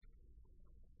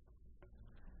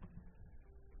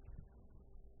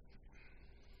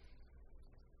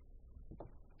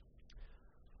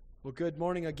Well, good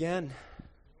morning again.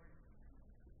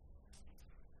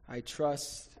 I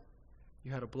trust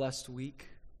you had a blessed week.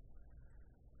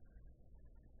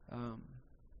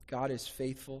 God is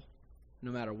faithful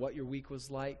no matter what your week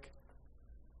was like.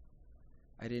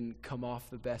 I didn't come off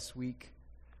the best week,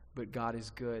 but God is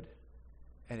good,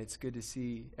 and it's good to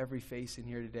see every face in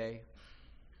here today.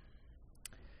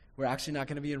 We're actually not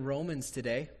going to be in Romans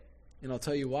today, and I'll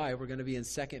tell you why. We're going to be in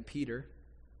 2 Peter.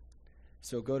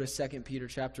 So go to 2 Peter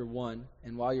chapter 1,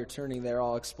 and while you're turning there,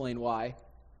 I'll explain why.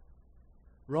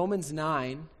 Romans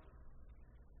 9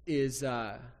 is,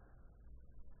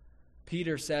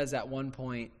 Peter says at one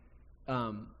point,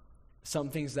 some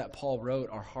things that Paul wrote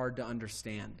are hard to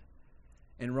understand.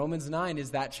 And Romans 9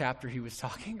 is that chapter he was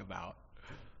talking about,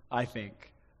 I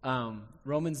think.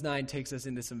 Romans 9 takes us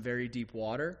into some very deep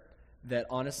water that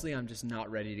honestly I'm just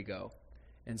not ready to go.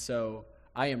 And so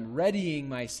I am readying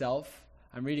myself.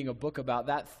 I'm reading a book about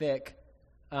that thick,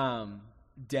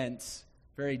 dense,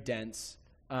 very dense,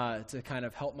 to kind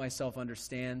of help myself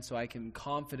understand so I can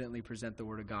confidently present the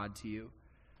Word of God to you.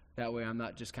 That way I'm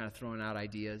not just kind of throwing out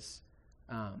ideas.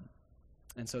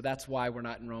 And so that's why we're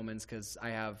not in Romans, because I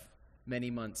have many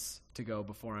months to go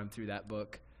before I'm through that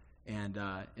book, and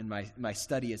my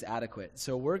study is adequate.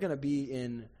 So we're going to be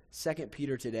in 2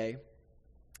 Peter today.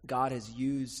 God has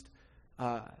used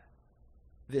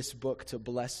this book to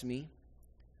bless me.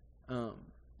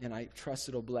 And I trust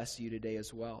it'll bless you today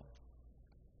as well.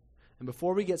 And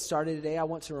before we get started today, I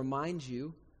want to remind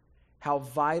you how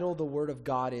vital the Word of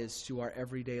God is to our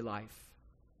everyday life.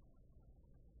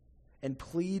 And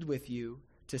plead with you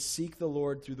to seek the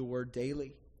Lord through the Word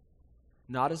daily.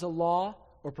 Not as a law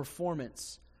or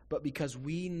performance, but because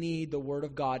we need the Word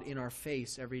of God in our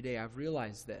face every day. I've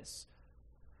realized this.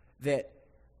 That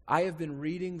I have been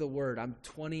reading the Word. I'm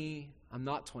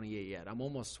not 28 yet. I'm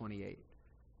almost 28.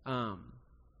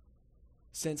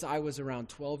 Since I was around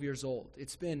 12 years old.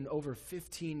 It's been over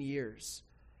 15 years.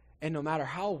 And no matter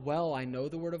how well I know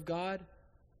the Word of God,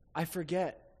 I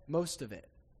forget most of it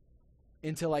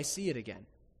until I see it again.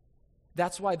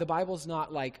 That's why the Bible's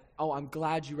not like, oh, I'm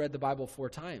glad you read the Bible 4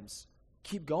 times.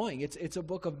 Keep going. It's a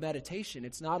book of meditation.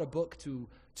 It's not a book to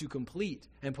complete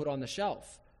and put on the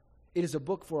shelf. It is a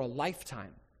book for a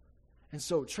lifetime. And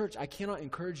so, church, I cannot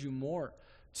encourage you more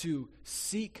to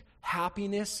seek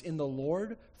happiness in the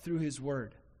Lord through His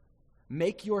Word.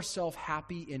 Make yourself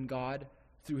happy in God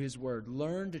through His Word.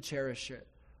 Learn to cherish it.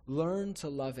 Learn to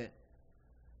love it.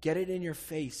 Get it in your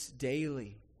face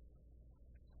daily.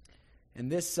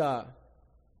 And this,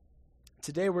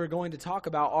 today we're going to talk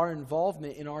about our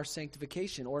involvement in our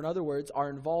sanctification, or in other words, our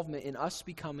involvement in us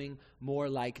becoming more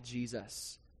like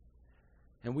Jesus.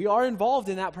 And we are involved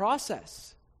in that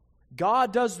process.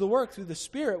 God does the work through the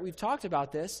Spirit. We've talked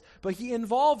about this, but He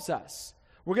involves us.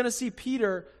 We're going to see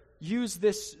Peter use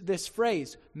this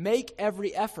phrase, make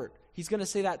every effort. He's going to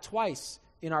say that twice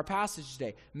in our passage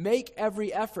today. Make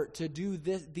every effort to do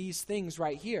these things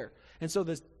right here. And so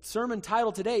the sermon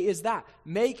title today is that,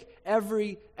 make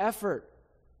every effort,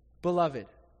 beloved.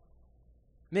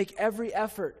 Make every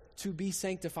effort to be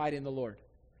sanctified in the Lord,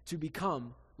 to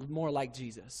become more like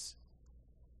Jesus.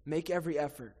 Make every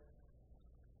effort.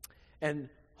 And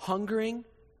hungering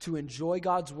to enjoy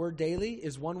God's Word daily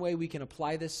is one way we can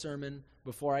apply this sermon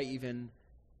before I even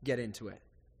get into it.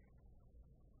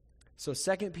 So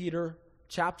 2 Peter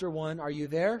chapter 1, are you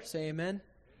there? Say amen.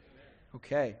 Amen.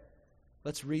 Okay,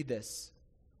 let's read this.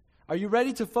 Are you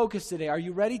ready to focus today? Are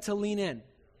you ready to lean in?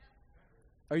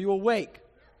 Are you awake?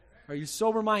 Are you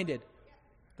sober-minded?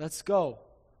 Let's go.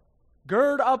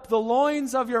 Gird up the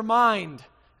loins of your mind,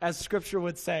 as Scripture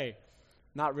would say.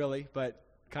 Not really, but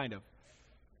kind of.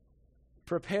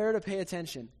 Prepare to pay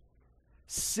attention.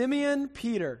 Simon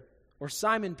Peter,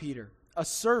 a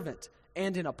servant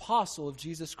and an apostle of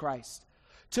Jesus Christ.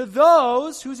 To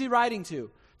those, who's he writing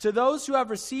to? To those who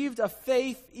have received a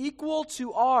faith equal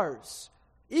to ours,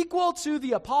 equal to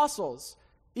the apostles,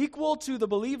 equal to the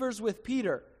believers with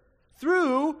Peter,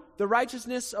 through the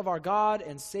righteousness of our God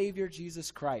and Savior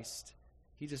Jesus Christ.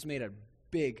 He just made a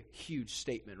big, huge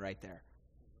statement right there.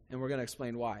 And we're going to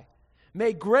explain why.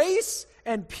 May grace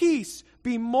and peace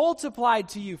be multiplied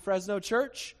to you, Fresno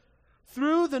Church,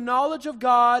 through the knowledge of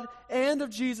God and of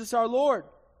Jesus our Lord.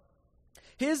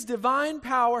 His divine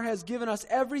power has given us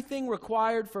everything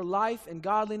required for life and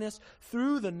godliness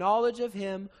through the knowledge of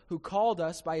Him who called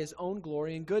us by His own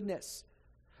glory and goodness.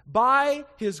 By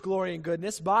His glory and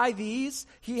goodness, by these,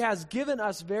 He has given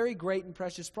us very great and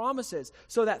precious promises,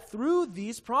 so that through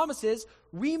these promises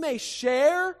we may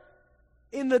share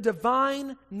in the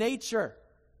divine nature,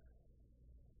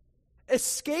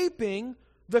 escaping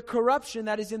the corruption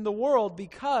that is in the world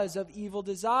because of evil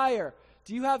desire.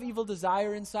 do you have evil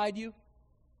desire inside you?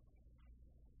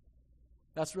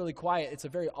 That's really quiet. It's a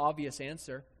very obvious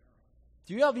answer.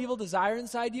 Do you have evil desire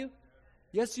inside you?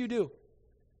 Yes, you do.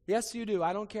 Yes, you do.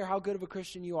 I don't care how good of a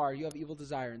Christian you are. You have evil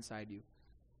desire inside you.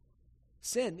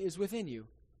 Sin is within you.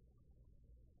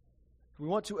 We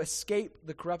want to escape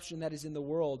the corruption that is in the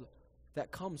world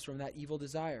that comes from that evil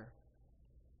desire.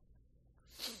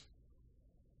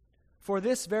 For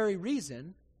this very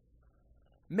reason,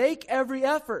 make every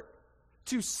effort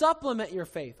to supplement your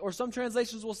faith. Or some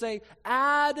translations will say,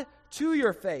 add to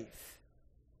your faith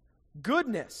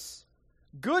goodness.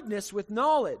 Goodness with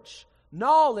knowledge.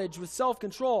 Knowledge with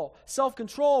self-control.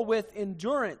 Self-control with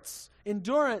endurance.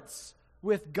 Endurance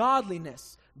with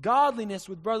godliness. Godliness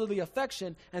with brotherly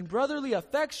affection. And brotherly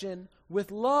affection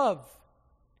with love.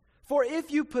 For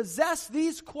if you possess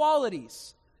these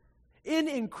qualities in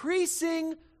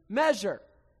increasing measure,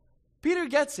 Peter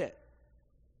gets it.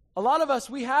 A lot of us,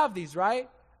 we have these, right?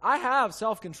 I have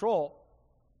self-control.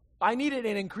 I need it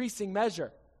in increasing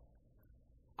measure.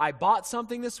 I bought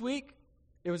something this week.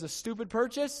 It was a stupid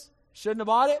purchase. Shouldn't have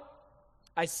bought it.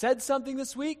 I said something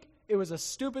this week. It was a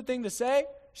stupid thing to say.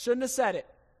 Shouldn't have said it.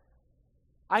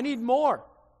 I need more.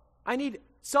 I need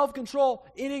self-control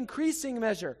in increasing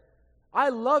measure. I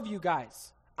love you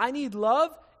guys. I need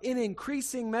love in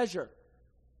increasing measure.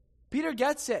 Peter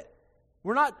gets it.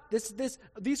 We're not,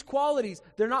 these qualities,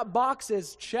 they're not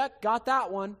boxes. Check, got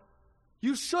that one.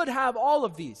 You should have all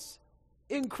of these.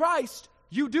 In Christ,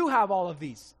 you do have all of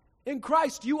these. In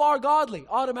Christ, you are godly,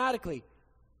 automatically.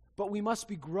 But we must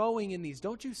be growing in these.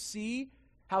 Don't you see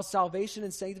how salvation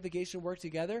and sanctification work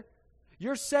together?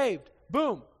 You're saved.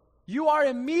 Boom. You are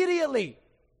immediately.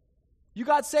 You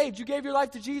got saved. You gave your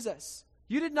life to Jesus.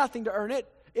 You did nothing to earn it.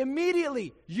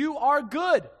 Immediately, you are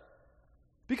good.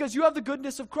 Because you have the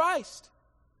goodness of Christ.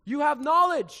 You have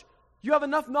knowledge. You have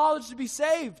enough knowledge to be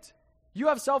saved. You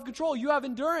have self-control. You have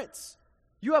endurance.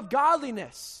 You have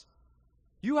godliness.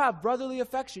 You have brotherly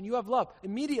affection. You have love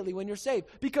immediately when you're saved.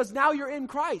 Because now you're in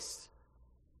Christ.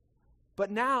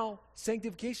 But now,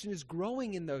 sanctification is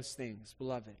growing in those things,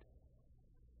 beloved.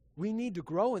 We need to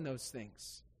grow in those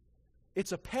things.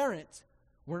 It's apparent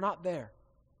we're not there.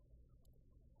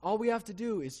 All we have to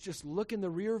do is just look in the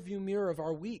rear view mirror of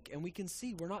our week and we can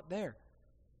see we're not there.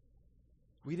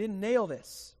 We didn't nail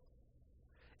this.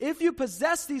 If you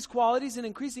possess these qualities in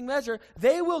increasing measure,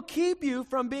 they will keep you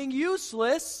from being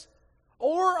useless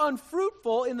or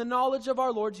unfruitful in the knowledge of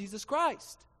our Lord Jesus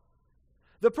Christ.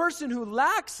 The person who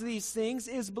lacks these things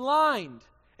is blind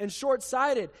and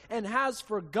short-sighted and has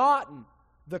forgotten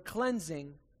the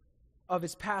cleansing of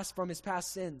his past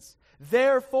sins.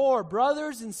 Therefore,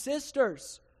 brothers and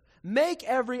sisters, make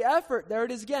every effort, there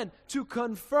it is again, to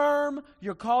confirm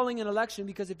your calling and election,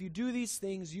 because if you do these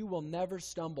things, you will never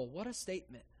stumble. What a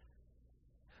statement.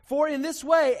 For in this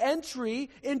way, entry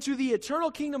into the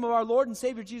eternal kingdom of our Lord and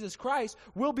Savior Jesus Christ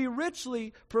will be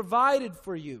richly provided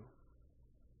for you.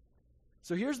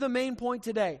 So here's the main point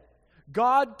today.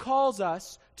 God calls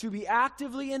us to be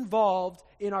actively involved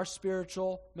in our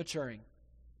spiritual maturing.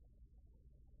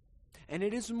 And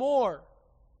it is more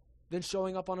than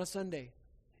showing up on a Sunday.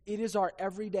 It is our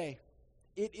everyday.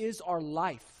 It is our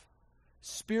life.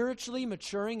 Spiritually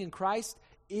maturing in Christ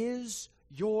is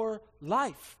your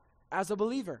life as a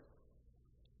believer.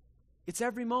 It's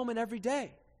every moment, every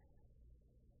day.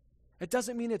 It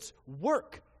doesn't mean it's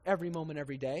work every moment,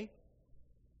 every day.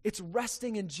 It's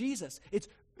resting in Jesus.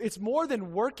 It's more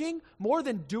than working, more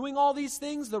than doing all these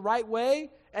things the right way,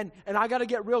 and I got to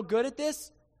get real good at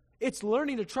this. It's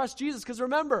learning to trust Jesus. Because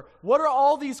remember, what are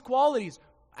all these qualities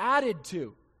added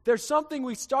to? There's something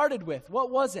we started with. What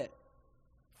was it?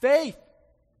 Faith.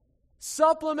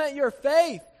 Supplement your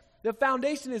faith. The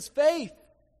foundation is faith.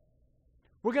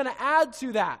 We're going to add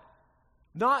to that,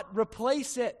 not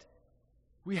replace it.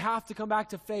 We have to come back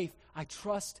to faith. I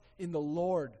trust in the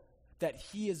Lord that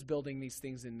He is building these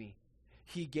things in me.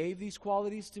 He gave these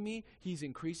qualities to me. He's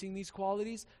increasing these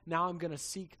qualities. Now I'm going to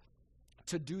seek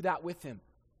to do that with Him,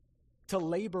 to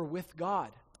labor with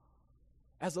God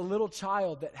as a little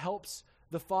child that helps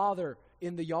the father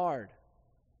in the yard.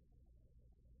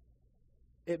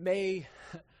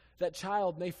 That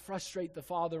child may frustrate the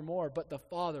father more, but the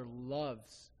father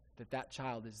loves that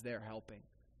child is there helping.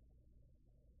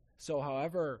 So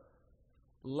however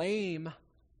lame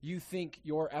you think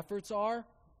your efforts are,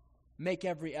 make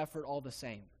every effort all the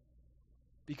same.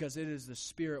 Because it is the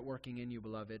Spirit working in you,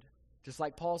 beloved. Just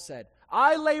like Paul said,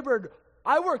 I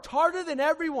worked harder than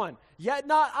everyone, yet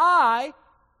not I,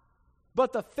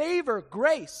 but the favor,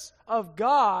 grace of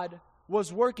God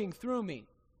was working through me.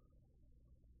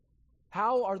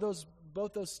 How are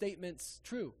both those statements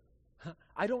true?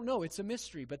 I don't know. It's a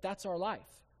mystery, but that's our life.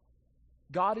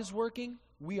 God is working.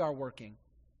 We are working.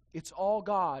 It's all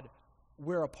God.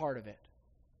 We're a part of it.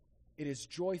 It is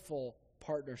joyful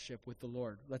partnership with the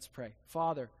Lord. Let's pray.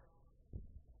 Father,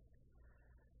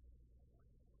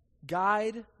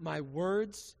 guide my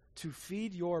words to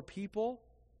feed your people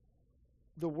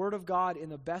the word of God in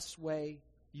the best way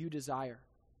you desire.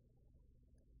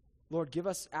 Lord, give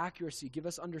us accuracy. Give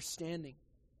us understanding.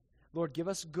 Lord, give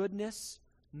us goodness,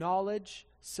 knowledge,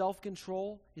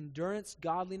 self-control, endurance,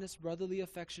 godliness, brotherly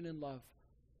affection, and love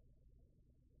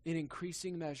in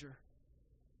increasing measure.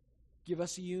 Give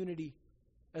us unity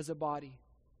as a body.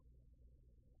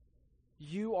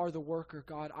 You are the worker,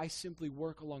 God. I simply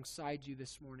work alongside you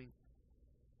this morning.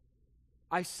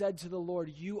 I said to the Lord,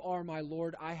 you are my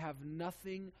Lord. I have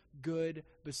nothing good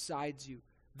besides you.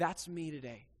 That's me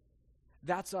today.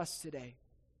 That's us today.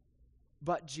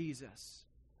 But Jesus,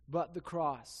 but the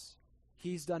cross.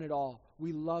 He's done it all.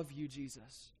 We love you,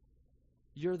 Jesus.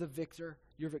 You're the victor.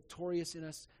 You're victorious in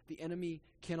us. The enemy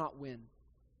cannot win.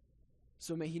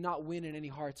 So may he not win in any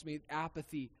hearts. May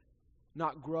apathy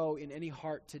not grow in any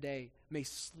heart today. May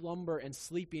slumber and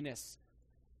sleepiness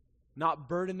not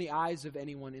burden the eyes of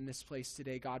anyone in this place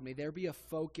today, God. May there be a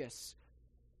focus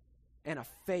and a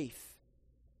faith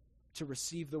to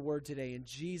receive the word today. In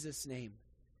Jesus' name,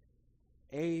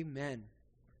 amen.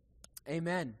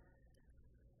 Amen.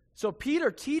 So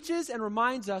Peter teaches and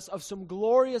reminds us of some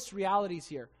glorious realities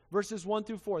here. Verses 1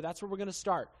 through 4, that's where we're going to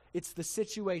start. It's the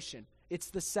situation.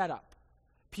 It's the setup.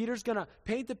 Peter's going to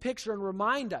paint the picture and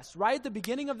remind us, right at the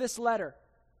beginning of this letter,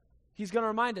 he's going to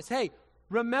remind us, hey,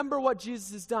 remember what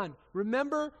Jesus has done.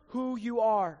 Remember who you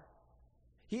are.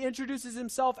 He introduces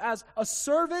himself as a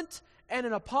servant and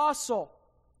an apostle.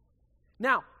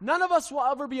 Now, none of us will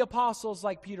ever be apostles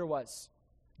like Peter was.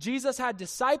 Jesus had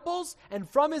disciples, and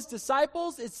from his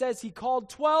disciples, it says he called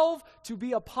 12 to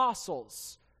be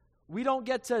apostles. We don't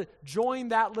get to join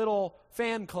that little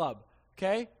fan club,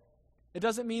 okay? It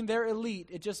doesn't mean they're elite.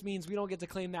 It just means we don't get to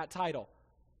claim that title.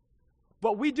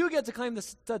 But we do get to claim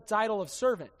the title of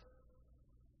servant.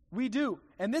 We do.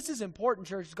 And this is important,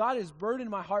 church. God has burdened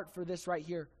my heart for this right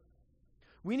here.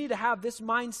 We need to have this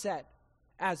mindset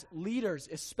as leaders,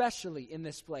 especially in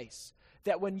this place,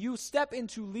 that when you step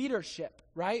into leadership,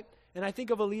 right? And I think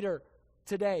of a leader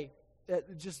today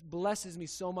that just blesses me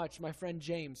so much, my friend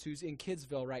James, who's in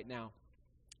Kidsville right now,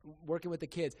 working with the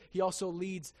kids. He also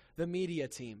leads the media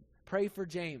team. Pray for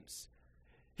James.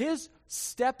 His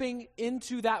stepping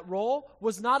into that role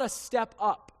was not a step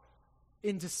up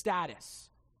into status.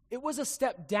 It was a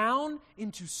step down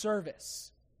into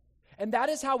service. And that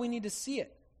is how we need to see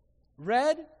it.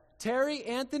 Red, Terry,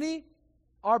 Anthony,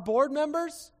 our board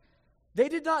members, they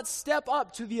did not step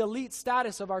up to the elite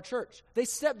status of our church. They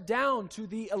stepped down to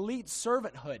the elite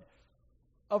servanthood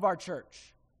of our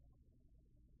church.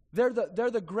 They're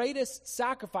the greatest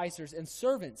sacrificers and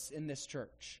servants in this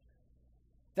church.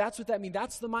 That's what that means.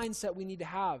 That's the mindset we need to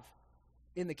have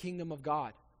in the kingdom of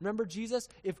God. Remember Jesus?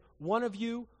 If one of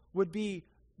you would be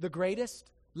the greatest,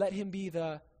 let him be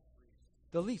the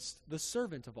least, the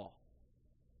servant of all.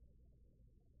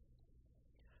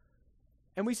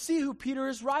 And we see who Peter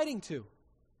is writing to.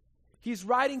 He's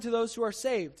writing to those who are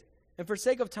saved. And for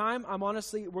sake of time,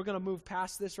 we're going to move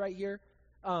past this right here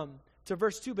to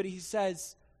verse 2. But he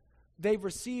says, they've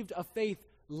received a faith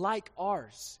like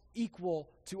ours, equal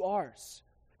to ours.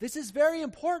 This is very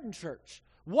important, church.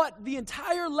 What the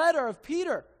entire letter of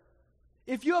Peter,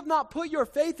 if you have not put your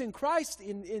faith in Christ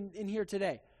in here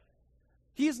today,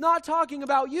 he is not talking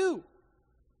about you.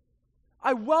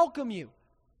 I welcome you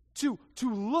to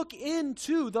look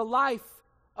into the life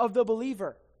of the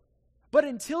believer. But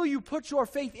until you put your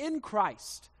faith in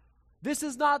Christ, this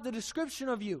is not the description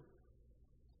of you.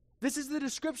 This is the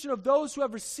description of those who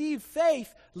have received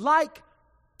faith like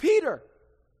Peter.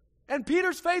 And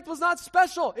Peter's faith was not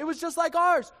special. It was just like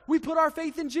ours. We put our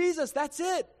faith in Jesus. That's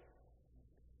it.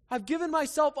 I've given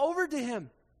myself over to him.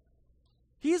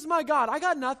 He's my God. I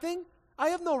got nothing. I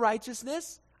have no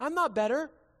righteousness. I'm not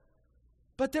better.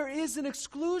 But there is an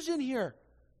exclusion here.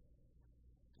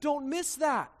 Don't miss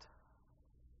that.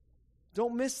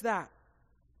 Don't miss that.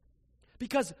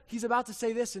 Because he's about to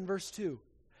say this in verse 2.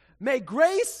 May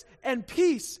grace and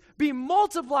peace be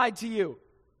multiplied to you.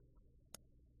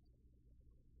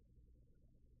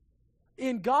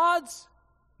 In God's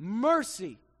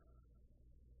mercy,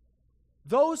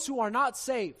 those who are not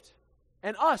saved,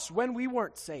 and us when we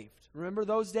weren't saved. Remember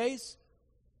those days?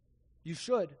 You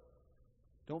should.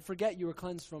 Don't forget you were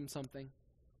cleansed from something.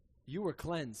 You were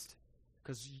cleansed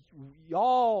because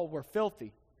y'all were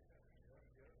filthy.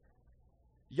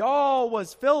 Y'all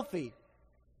was filthy.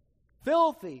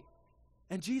 Filthy.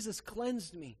 And Jesus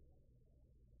cleansed me.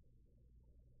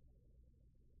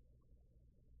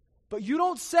 But you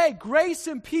don't say, grace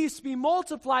and peace be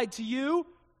multiplied to you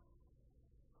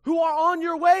who are on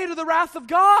your way to the wrath of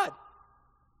God.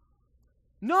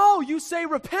 No, you say,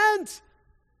 repent.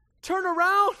 Turn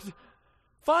around.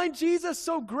 Find Jesus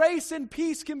so grace and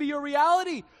peace can be your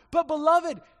reality. But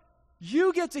beloved,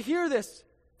 you get to hear this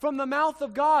from the mouth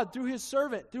of God through His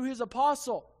servant, through His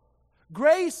apostle.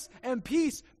 Grace and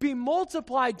peace be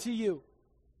multiplied to you.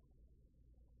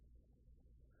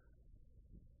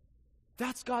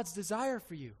 That's God's desire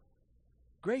for you.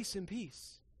 Grace and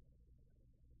peace.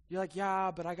 You're like,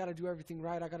 yeah, but I got to do everything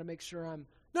right. I got to make sure I'm...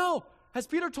 No! Has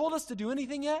Peter told us to do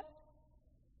anything yet?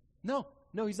 No,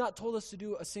 he's not told us to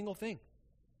do a single thing.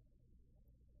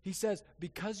 He says,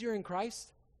 because you're in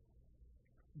Christ,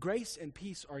 grace and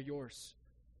peace are yours.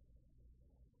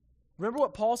 Remember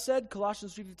what Paul said,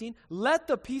 Colossians 3:15? Let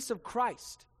the peace of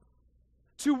Christ,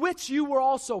 to which you were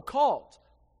also called,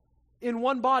 in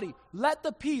one body, let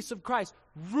the peace of Christ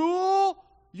rule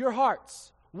your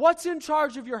hearts. What's in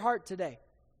charge of your heart today?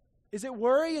 Is it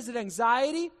worry? Is it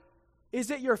anxiety? Is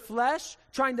it your flesh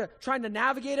trying to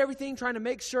navigate everything, trying to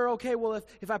make sure, okay, well,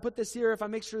 if I put this here, if I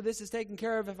make sure this is taken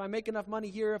care of, if I make enough money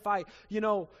here, if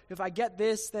I get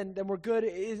this, then we're good.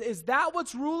 Is that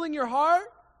what's ruling your heart?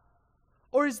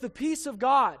 Or is the peace of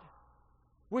God,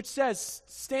 which says,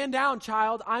 stand down,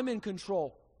 child, I'm in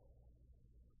control.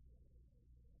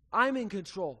 I'm in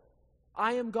control.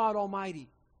 I am God Almighty.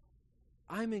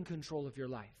 I'm in control of your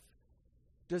life.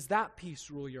 Does that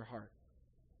peace rule your heart?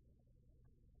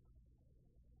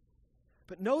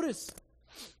 But notice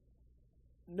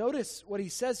what he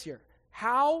says here.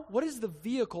 What is the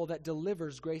vehicle that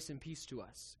delivers grace and peace to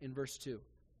us in verse 2?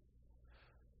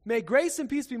 May grace and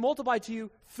peace be multiplied to you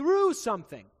through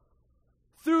something.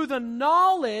 Through the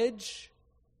knowledge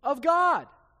of God.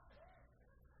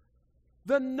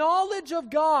 The knowledge of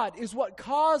God is what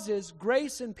causes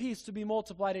grace and peace to be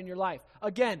multiplied in your life.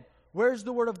 Again, where's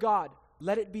the Word of God?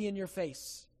 Let it be in your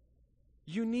face.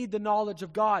 You need the knowledge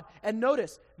of God. And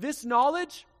notice, this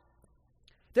knowledge,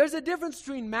 there's a difference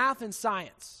between math and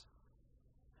science.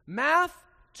 Math,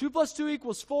 2 + 2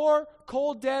 = 4,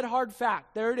 cold, dead, hard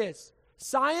fact. There it is.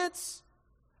 Science,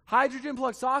 hydrogen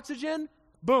plus oxygen,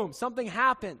 boom, something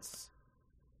happens.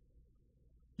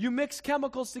 You mix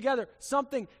chemicals together,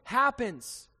 something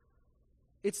happens.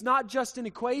 It's not just an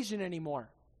equation anymore.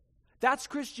 That's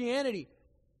Christianity.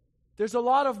 There's a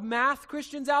lot of math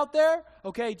Christians out there.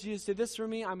 Okay, Jesus did this for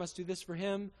me, I must do this for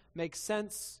him. Makes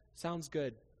sense, sounds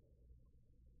good.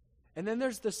 And then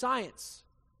there's the science.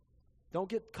 Don't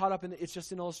get caught up in it's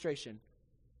just an illustration.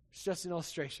 It's just an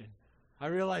illustration. I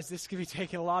realize this can be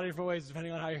taken a lot of different ways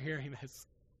depending on how you're hearing this.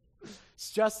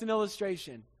 It's just an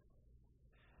illustration.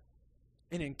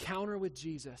 An encounter with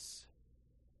Jesus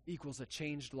equals a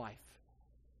changed life.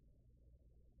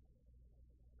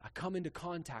 I come into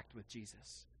contact with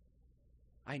Jesus.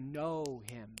 I know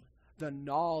Him. The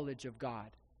knowledge of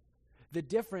God. The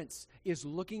difference is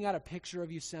looking at a picture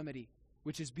of Yosemite,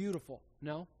 which is beautiful.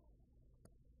 No?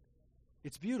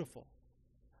 It's beautiful.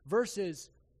 Versus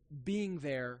being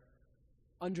there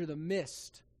under the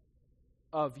mist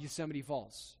of Yosemite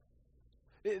Falls.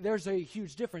 There's a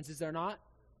huge difference, is there not?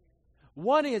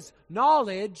 One is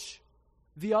knowledge,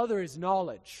 the other is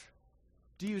knowledge.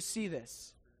 Do you see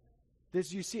this?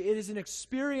 You see, it is an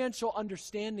experiential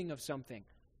understanding of something.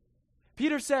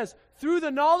 Peter says, through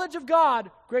the knowledge of God,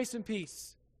 grace and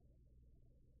peace.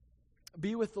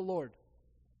 Be with the Lord.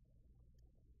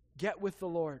 Get with the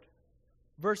Lord.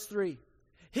 Verse 3.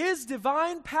 His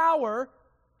divine power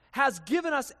has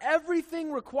given us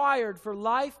everything required for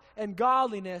life and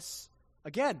godliness.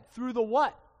 Again, through the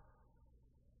what?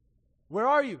 Where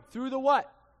are you? Through the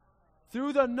what?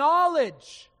 Through the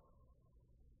knowledge.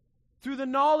 Through the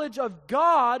knowledge of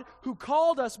God who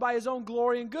called us by His own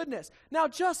glory and goodness. Now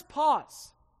just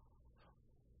pause.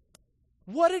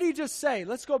 What did he just say?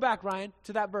 Let's go back, Ryan,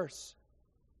 to that verse.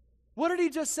 What did he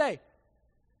just say?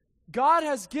 God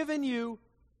has given you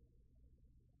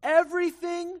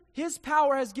everything. His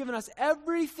power has given us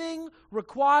everything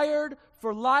required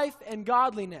for life and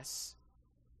godliness.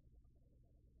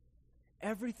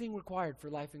 Everything required for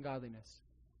life and godliness.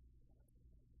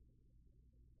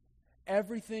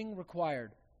 Everything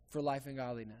required for life and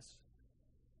godliness.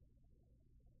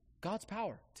 God's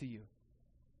power to you.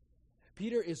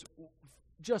 Peter is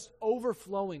just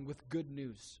overflowing with good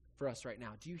news for us right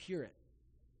now. Do you hear it?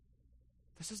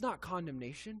 This is not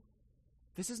condemnation.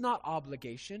 This is not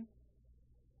obligation.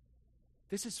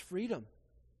 This is freedom.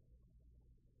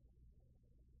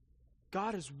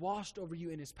 God has washed over you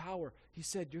in His power. He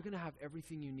said, you're going to have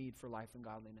everything you need for life and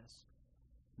godliness.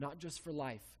 not just for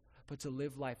life, but to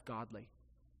live life godly,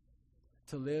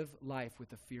 to live life with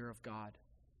the fear of God.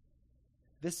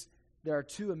 There are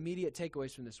two immediate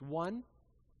takeaways from this. One,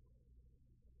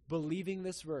 believing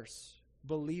this verse,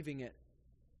 believing it,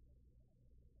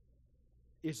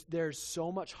 there's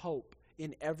so much hope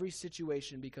in every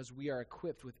situation because we are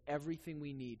equipped with everything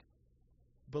we need.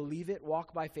 Believe it,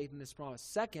 walk by faith in this promise.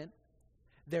 Second,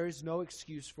 there is no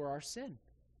excuse for our sin.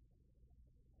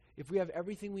 If we have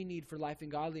everything we need for life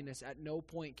and godliness, at no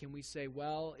point can we say,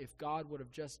 well, if God would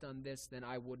have just done this, then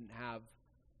I wouldn't have.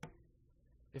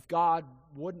 If God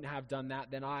wouldn't have done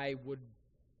that, then I would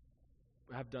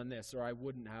have done this, or I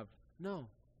wouldn't have. No.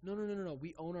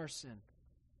 We own our sin.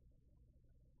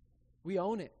 We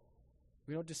own it.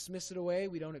 We don't dismiss it away.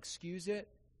 We don't excuse it.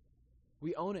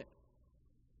 We own it.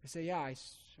 We say, yeah, I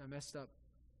messed up.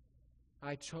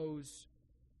 I chose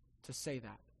to say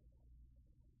that.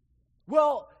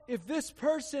 Well, if this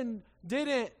person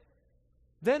didn't,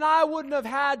 then I wouldn't have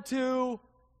had to.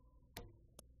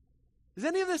 Does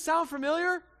any of this sound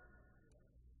familiar?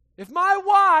 If my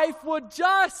wife would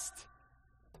just,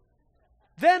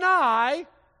 then I.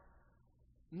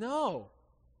 No.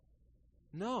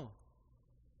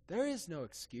 There is no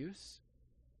excuse.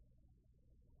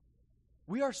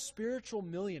 We are spiritual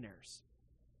millionaires.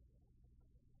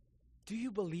 Do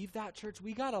you believe that, church?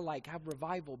 We got to have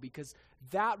revival because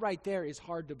that right there is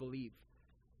hard to believe.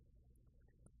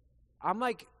 I'm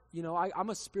I'm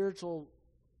a spiritual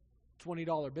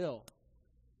 $20 bill.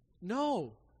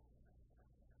 No.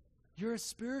 You're a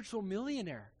spiritual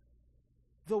millionaire.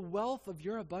 The wealth of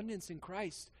your abundance in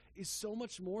Christ is so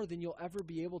much more than you'll ever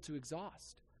be able to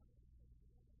exhaust.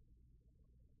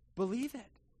 Believe it.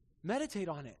 Meditate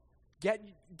on it.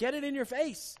 Get it in your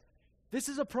face. This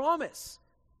is a promise.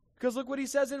 Because look what he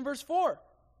says in verse 4.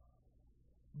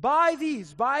 By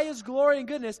his glory and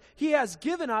goodness, he has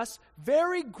given us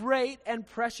very great and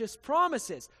precious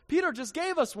promises. Peter just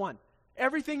gave us one.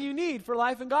 Everything you need for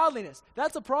life and godliness.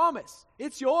 That's a promise.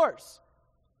 It's yours.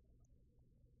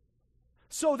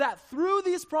 So that through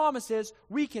these promises,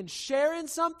 we can share in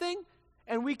something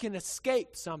and we can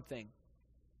escape something.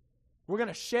 We're going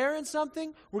to share in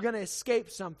something. We're going to escape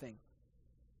something.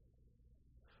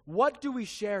 What do we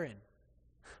share in?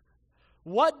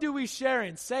 What do we share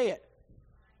in? Say it.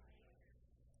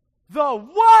 The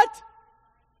what?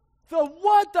 The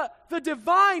what? The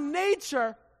divine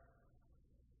nature.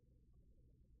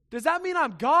 Does that mean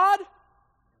I'm God?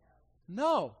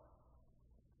 No.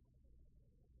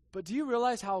 But do you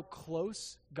realize how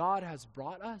close God has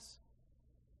brought us?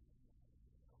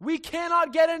 We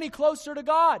cannot get any closer to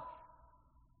God.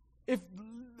 If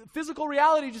physical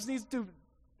reality just needs to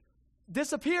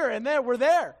disappear and we're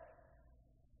there.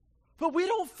 But we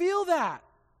don't feel that.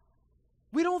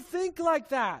 We don't think like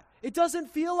that. It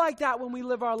doesn't feel like that when we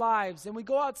live our lives and we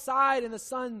go outside and the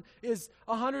sun is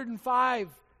 105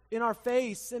 in our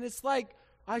face and it's like,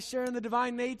 I share in the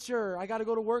divine nature. I got to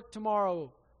go to work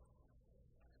tomorrow.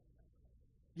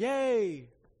 Yay.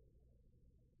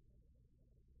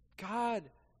 God,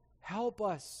 help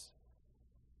us.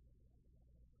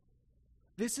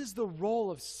 This is the role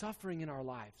of suffering in our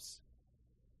lives.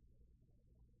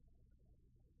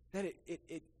 That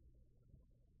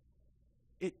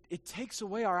it takes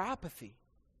away our apathy.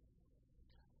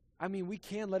 I mean, we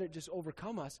can let it just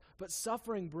overcome us, but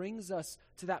suffering brings us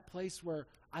to that place where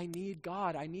I need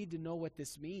God. I need to know what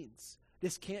this means.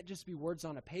 This can't just be words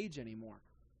on a page anymore.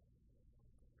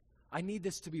 I need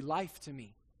this to be life to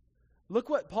me. Look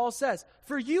what Paul says.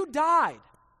 For you died.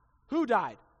 Who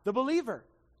died? The believer.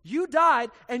 You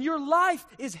died, and your life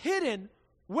is hidden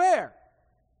where?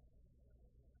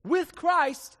 With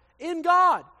Christ in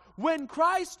God. When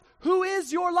Christ, who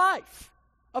is your life,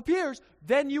 appears,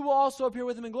 then you will also appear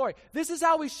with him in glory. This is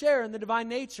how we share in the divine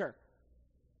nature.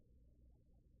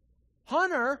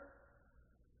 Hunter,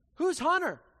 who's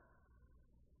Hunter?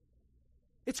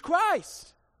 It's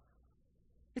Christ.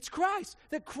 It's Christ.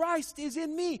 That Christ is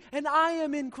in me, and I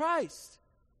am in Christ.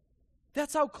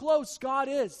 That's how close God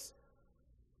is.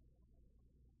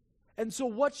 And so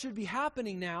what should be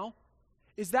happening now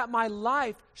is that my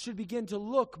life should begin to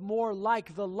look more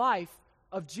like the life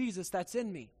of Jesus that's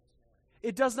in me.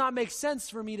 It does not make sense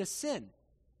for me to sin.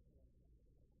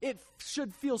 It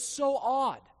should feel so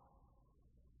odd.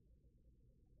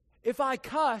 If I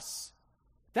cuss,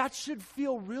 that should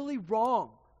feel really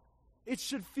wrong. It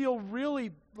should feel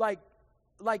really like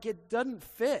it doesn't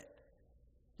fit.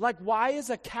 Like, why is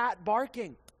a cat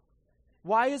barking?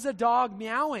 Why is a dog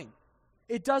meowing?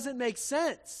 It doesn't make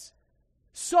sense.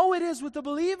 So it is with the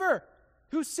believer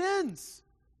who sins.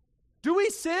 Do we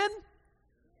sin?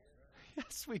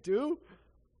 Yes, we do.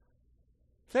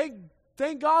 Thank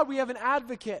Thank God we have an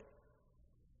advocate.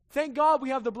 Thank God we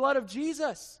have the blood of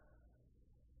Jesus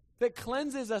that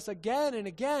cleanses us again and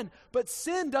again. But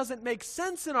sin doesn't make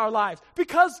sense in our lives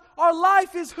because our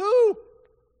life is who?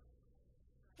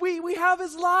 We have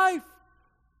His life.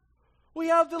 We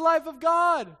have the life of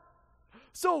God.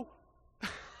 So,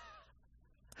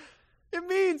 it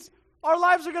means our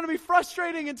lives are going to be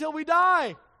frustrating until we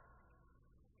die.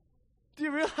 Do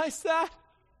you realize that?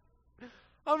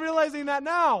 I'm realizing that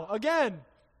now, again.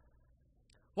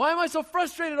 Why am I so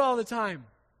frustrated all the time?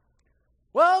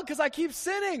 Well, because I keep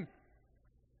sinning.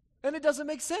 And it doesn't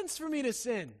make sense for me to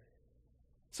sin.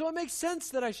 So it makes sense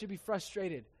that I should be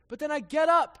frustrated. But then I get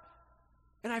up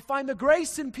and I find the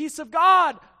grace and peace of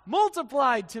God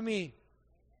multiplied to me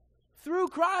through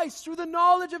Christ, through the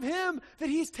knowledge of Him, that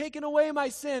He's taken away my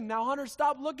sin. Now, Hunter,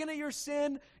 stop looking at your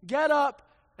sin. Get up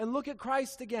and look at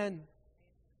Christ again.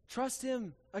 Trust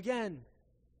Him again.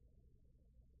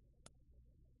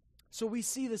 So we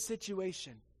see the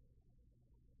situation.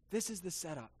 This is the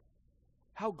setup.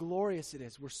 How glorious it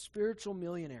is. We're spiritual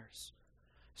millionaires.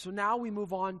 So now we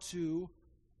move on to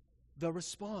the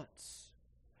response.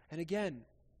 And again,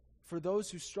 for those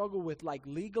who struggle with like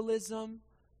legalism,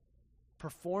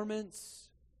 performance,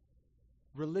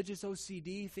 religious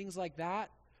OCD, things like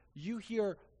that, you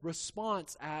hear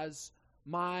response as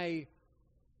my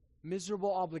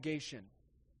miserable obligation.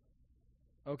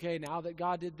 Okay, now that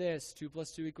God did this, 2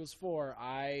 + 2 = 4,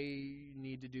 I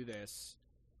need to do this,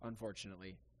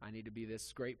 unfortunately. I need to be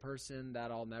this great person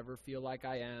that I'll never feel like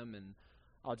I am, and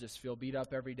I'll just feel beat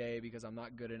up every day because I'm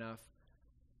not good enough.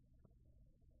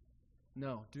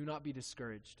 No, do not be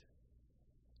discouraged.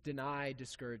 Deny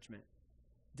discouragement.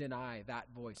 Deny that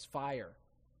voice.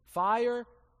 Fire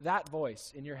that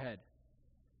voice in your head.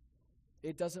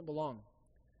 It doesn't belong.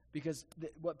 Because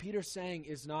what Peter's saying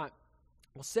is not,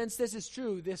 well, since this is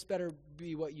true, this better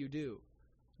be what you do.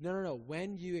 No.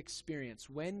 When you experience,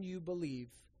 when you believe,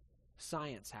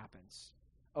 science happens.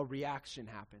 A reaction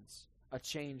happens. A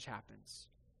change happens.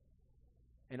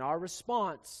 And our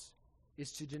response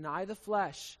is to deny the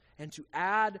flesh and to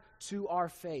add to our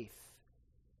faith.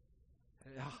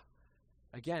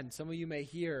 Again, some of you may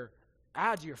hear,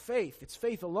 add to your faith. It's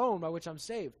faith alone by which I'm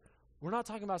saved. We're not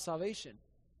talking about salvation.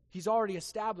 He's already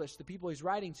established the people he's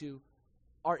writing to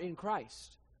are in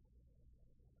Christ.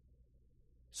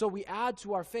 So we add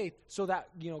to our faith so that,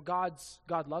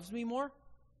 God loves me more?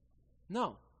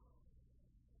 No.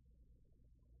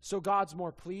 So God's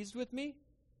more pleased with me?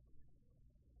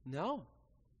 No.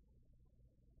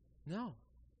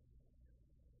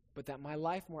 But that my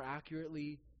life more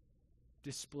accurately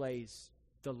displays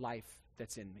the life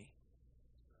that's in me.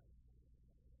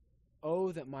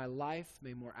 Oh, that my life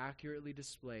may more accurately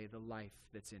display the life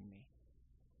that's in me.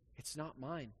 It's not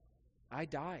mine. I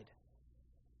died.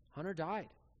 Hunter died.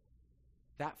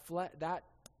 That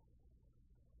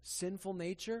sinful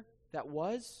nature that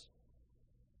was,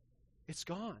 it's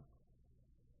gone.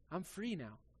 I'm free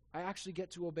now. I actually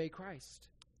get to obey Christ.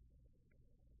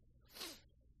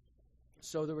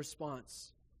 So the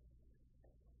response.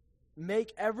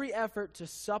 Make every effort to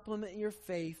supplement your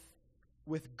faith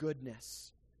with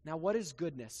goodness. Now, what is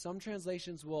goodness? Some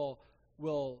translations will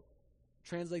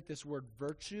translate this word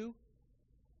virtue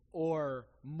or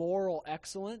moral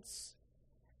excellence.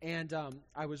 And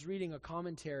I was reading a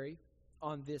commentary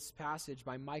on this passage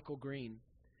by Michael Green,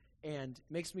 and it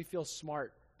makes me feel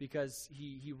smart because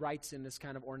he writes in this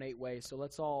kind of ornate way. So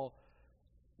let's all,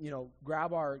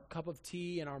 grab our cup of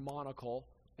tea and our monocle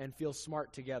and feel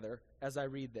smart together as I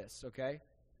read this, okay?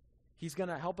 He's going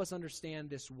to help us understand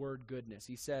this word goodness.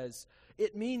 He says,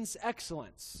 it means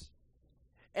excellence,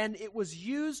 and it was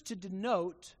used to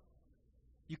denote,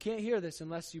 you can't hear this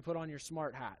unless you put on your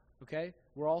smart hat, okay?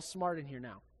 We're all smart in here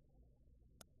now.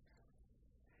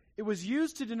 It was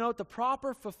used to denote the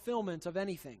proper fulfillment of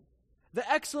anything. The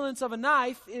excellence of a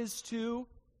knife is to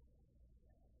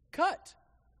cut.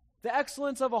 The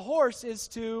excellence of a horse is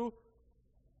to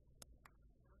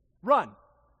run.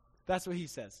 That's what he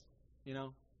says,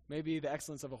 Maybe the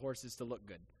excellence of a horse is to look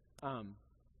good.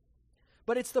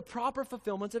 But it's the proper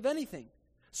fulfillment of anything.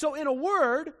 So in a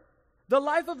word, the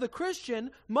life of the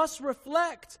Christian must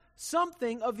reflect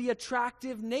something of the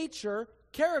attractive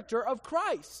character of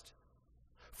Christ.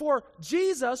 For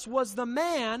Jesus was the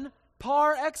man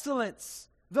par excellence,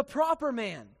 the proper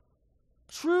man.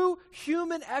 True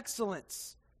human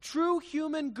excellence, true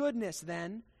human goodness,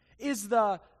 then, is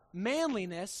the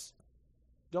manliness.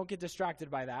 Don't get distracted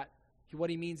by that. What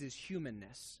he means is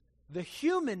humanness. The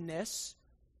humanness,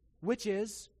 which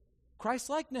is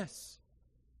Christ-likeness.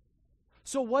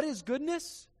 So what is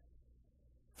goodness?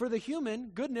 For the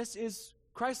human, goodness is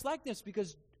Christ-likeness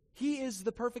because he is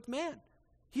the perfect man.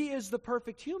 He is the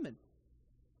perfect human.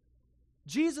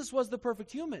 Jesus was the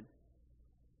perfect human.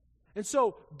 And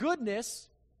so goodness,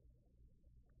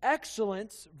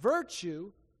 excellence,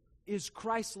 virtue is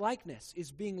Christ-likeness,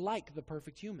 is being like the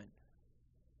perfect human.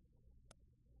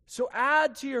 So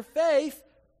add to your faith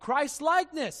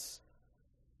Christ-likeness.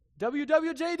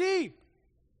 WWJD.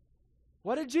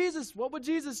 What would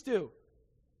Jesus do?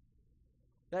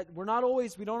 That we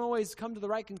don't always come to the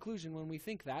right conclusion when we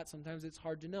think that. Sometimes it's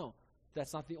hard to know.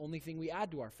 That's not the only thing we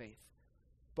add to our faith.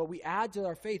 But we add to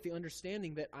our faith the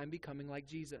understanding that I'm becoming like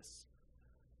Jesus.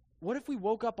 What if we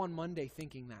woke up on Monday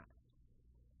thinking that?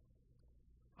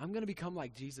 I'm going to become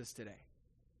like Jesus today.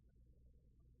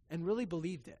 And really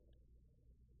believed it.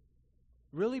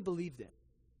 Really believed it.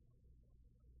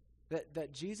 That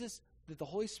the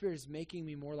Holy Spirit is making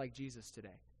me more like Jesus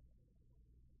today.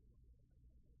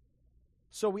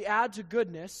 So we add to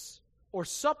goodness, or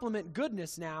supplement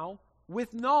goodness now,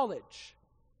 with knowledge.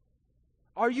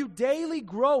 Are you daily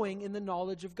growing in the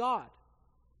knowledge of God?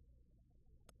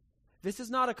 This is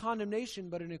not a condemnation,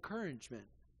 but an encouragement.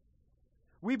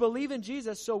 We believe in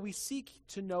Jesus, so we seek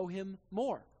to know Him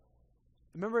more.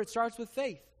 Remember, it starts with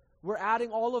faith. We're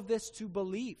adding all of this to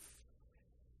belief.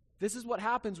 This is what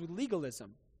happens with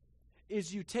legalism,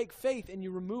 is you take faith and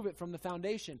you remove it from the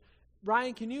foundation.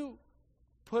 Ryan, can you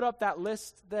put up that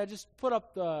list? Just put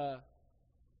up the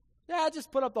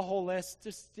whole list.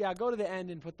 Go to the end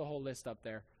and put the whole list up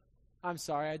there. I'm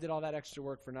sorry, I did all that extra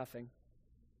work for nothing.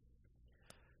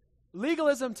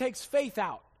 Legalism takes faith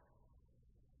out.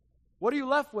 What are you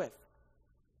left with?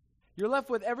 You're left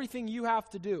with everything you have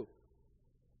to do.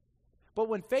 But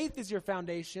when faith is your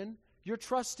foundation, you're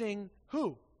trusting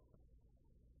who?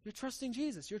 You're trusting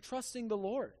Jesus. You're trusting the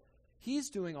Lord. He's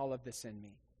doing all of this in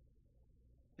me.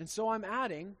 And so I'm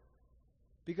adding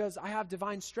because I have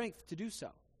divine strength to do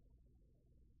so.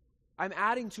 I'm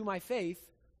adding to my faith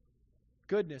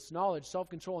goodness, knowledge,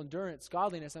 self-control, endurance,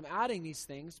 godliness. I'm adding these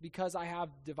things because I have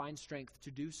divine strength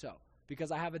to do so.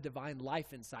 Because I have a divine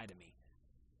life inside of me.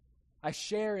 I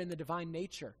share in the divine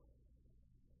nature.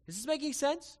 Is this making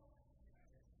sense?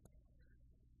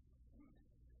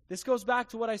 This goes back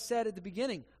to what I said at the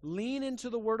beginning. Lean into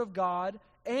the Word of God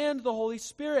and the Holy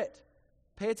Spirit.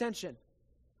 Pay attention.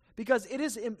 Because it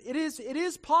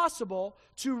is possible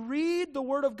to read the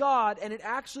Word of God and it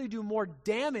actually do more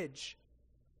damage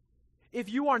if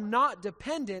you are not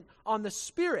dependent on the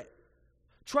Spirit,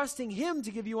 trusting Him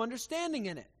to give you understanding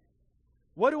in it.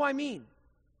 What do I mean?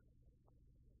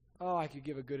 Oh, I could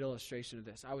give a good illustration of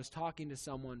this. I was talking to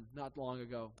someone not long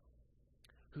ago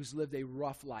who's lived a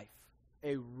rough life,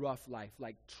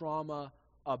 like trauma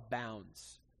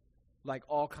abounds, like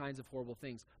all kinds of horrible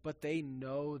things. But they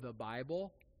know the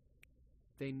Bible.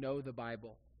 They know the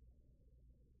Bible.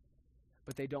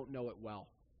 But they don't know it well.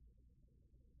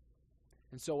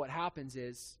 And so what happens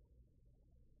is,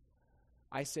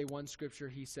 I say one scripture,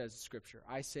 he says a scripture.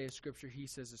 I say a scripture, he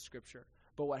says a scripture.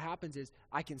 But what happens is,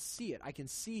 I can see it. I can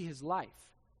see his life.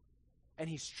 And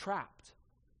he's trapped.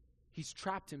 He's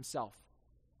trapped himself,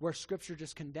 where scripture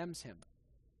just condemns him.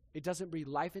 It doesn't breathe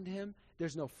life into him.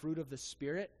 There's no fruit of the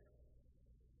Spirit.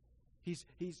 He's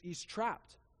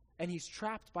trapped. And he's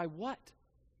trapped by what?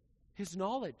 His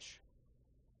knowledge.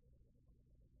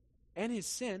 And his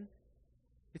sin.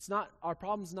 Our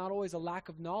problem's not always a lack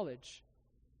of knowledge,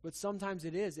 but sometimes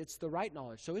it is. It's the right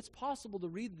knowledge. So it's possible to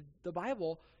read the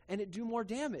Bible and it do more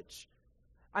damage.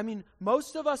 I mean,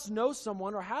 most of us know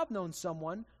someone or have known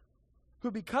someone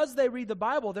who, because they read the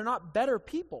Bible, they're not better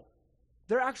people.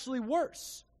 They're actually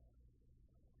worse.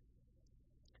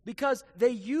 Because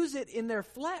they use it in their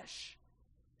flesh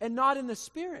and not in the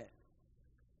Spirit.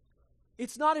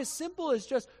 It's not as simple as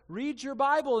just read your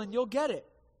Bible and you'll get it.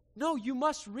 No, you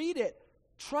must read it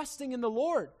trusting in the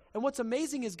Lord. And what's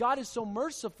amazing is God is so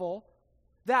merciful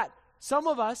that some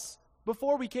of us,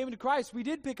 before we came to Christ, we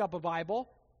did pick up a Bible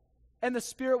and the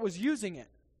Spirit was using it.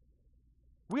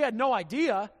 We had no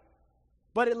idea,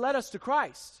 but it led us to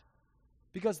Christ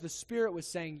because the Spirit was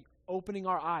saying, opening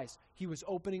our eyes. He was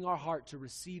opening our heart to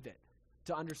receive it,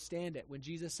 to understand it. When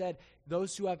Jesus said,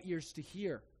 those who have ears to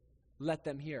hear, let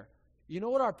them hear. You know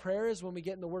what our prayer is when we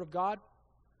get in the Word of God?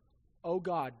 Oh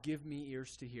God, give me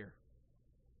ears to hear.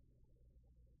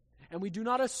 And we do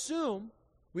not assume,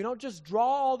 we don't just draw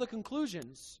all the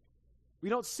conclusions. We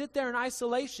don't sit there in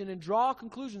isolation and draw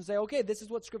conclusions, say, okay, this is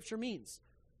what Scripture means.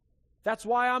 That's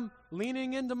why I'm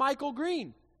leaning into Michael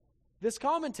Green, this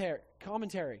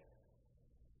commentary.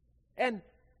 And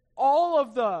all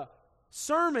of the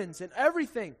sermons and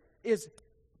everything is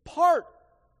part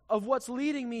of what's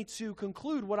leading me to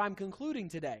conclude what I'm concluding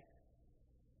today.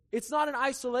 It's not an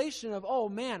isolation of, oh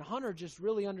man, Hunter just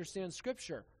really understands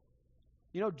Scripture.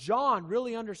 John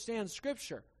really understands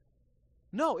Scripture.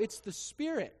 No, it's the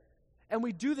Spirit. And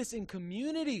we do this in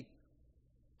community.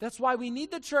 That's why we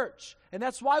need the church. And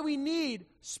that's why we need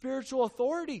spiritual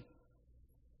authority.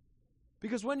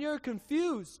 Because when you're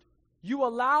confused, you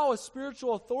allow a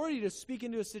spiritual authority to speak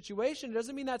into a situation. It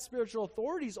doesn't mean that spiritual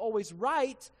authority is always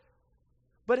right,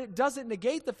 but it doesn't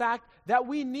negate the fact that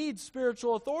we need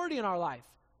spiritual authority in our life.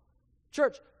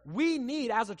 Church,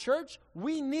 as a church,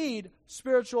 we need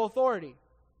spiritual authority.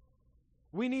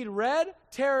 We need Red,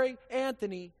 Terry,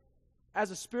 Anthony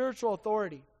as a spiritual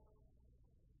authority.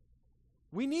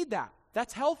 We need that.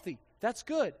 That's healthy. That's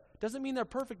good. Doesn't mean they're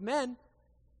perfect men,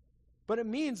 but it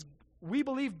means we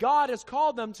believe God has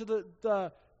called them to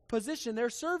the position they're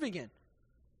serving in.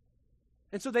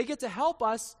 And so they get to help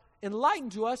us, enlighten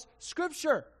to us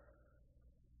Scripture.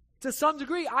 To some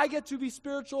degree, I get to be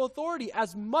spiritual authority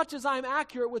as much as I'm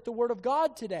accurate with the Word of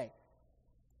God today.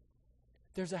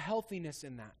 There's a healthiness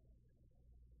in that.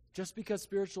 Just because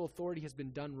spiritual authority has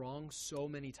been done wrong so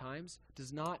many times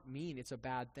does not mean it's a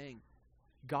bad thing.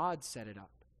 God set it up.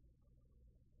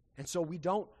 And so we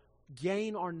don't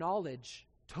gain our knowledge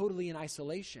totally in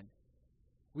isolation.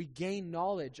 We gain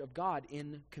knowledge of God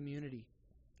in community.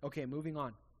 Okay, moving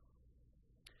on.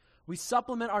 We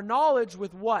supplement our knowledge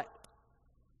with what?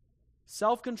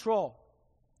 Self-control.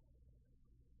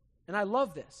 And I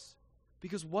love this,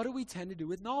 because what do we tend to do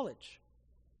with knowledge?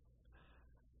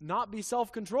 Not be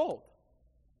self-controlled.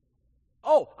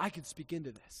 Oh, I can speak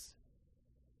into this.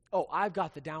 Oh, I've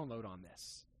got the download on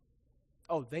this.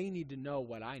 Oh, they need to know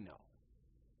what I know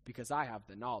because I have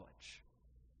the knowledge.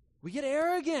 We get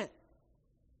arrogant.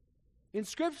 In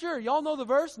Scripture, y'all know the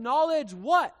verse, knowledge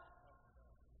what?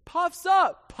 Puffs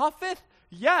up. Puffeth?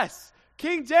 Yes.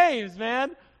 King James,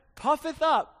 man. Puffeth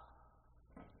up.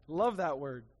 Love that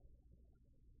word.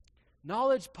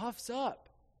 Knowledge puffs up.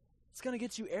 It's going to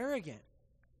get you arrogant.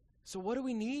 So what do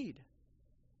we need?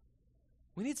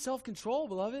 We need self-control,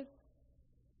 beloved.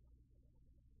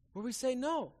 Where we say,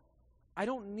 no, I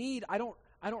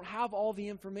don't have all the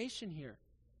information here.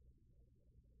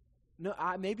 No,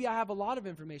 maybe I have a lot of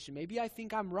information. Maybe I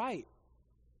think I'm right.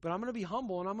 But I'm going to be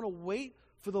humble and I'm going to wait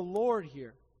for the Lord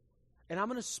here. And I'm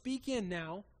going to speak in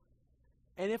now.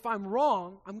 And if I'm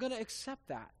wrong, I'm going to accept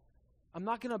that. I'm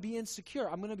not going to be insecure.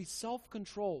 I'm going to be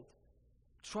self-controlled,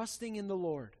 trusting in the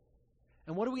Lord.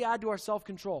 And what do we add to our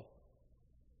self-control?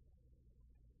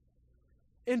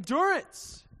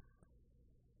 Endurance.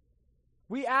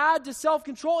 We add to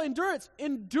self-control endurance.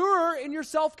 Endure in your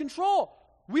self-control.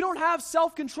 We don't have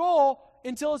self-control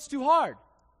until it's too hard.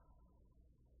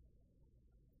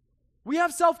 We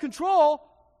have self-control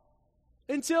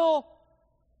until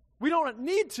we don't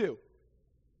need to.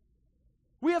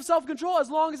 We have self-control as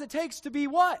long as it takes to be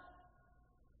what?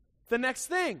 The next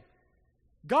thing.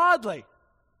 Godly.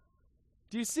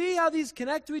 Do you see how these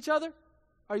connect to each other?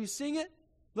 Are you seeing it a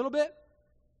little bit?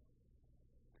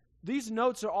 These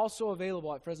notes are also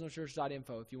available at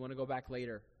fresnochurch.info if you want to go back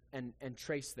later and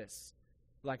trace this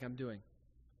like I'm doing.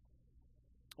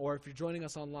 Or if you're joining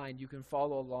us online, you can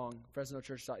follow along,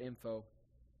 fresnochurch.info,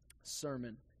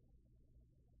 sermon.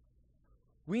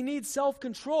 We need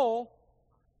self-control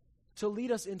to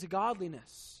lead us into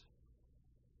godliness.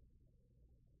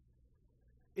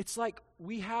 It's like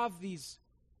we have these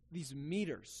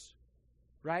meters,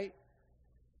 right?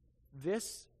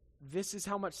 This is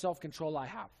how much self-control I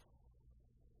have.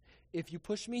 If you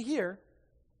push me here,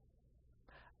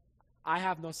 I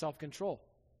have no self-control.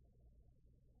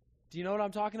 Do you know what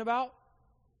I'm talking about?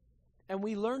 And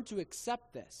we learn to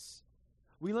accept this.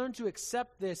 We learn to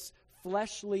accept this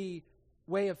fleshly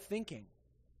way of thinking.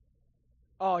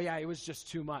 Oh yeah, it was just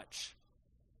too much.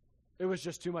 It was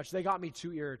just too much. They got me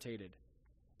too irritated.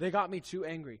 They got me too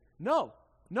angry. No.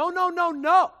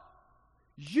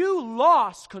 You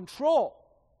lost control.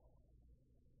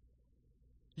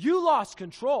 You lost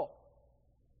control.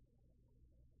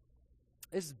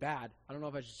 This is bad. I don't know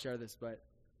if I should share this, but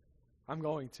I'm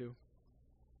going to.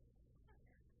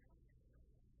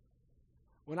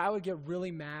 When I would get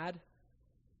really mad,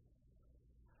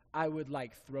 I would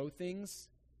throw things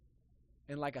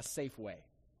in a safe way.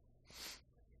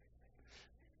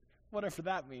 Whatever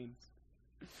that means.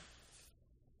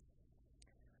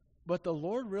 But the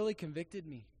Lord really convicted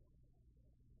me.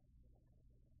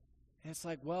 And it's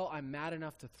I'm mad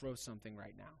enough to throw something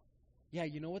right now. Yeah,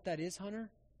 you know what that is, Hunter?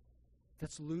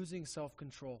 That's losing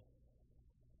self-control.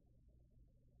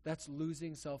 That's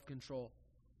losing self-control.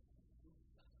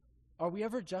 Are we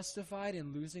ever justified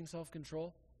in losing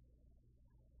self-control?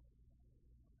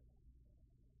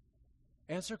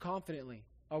 Answer confidently.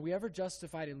 Are we ever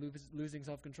justified in losing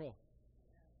self-control?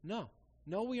 No.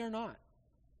 No, we are not.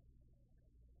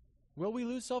 Will we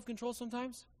lose self-control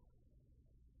sometimes?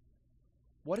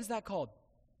 What is that called?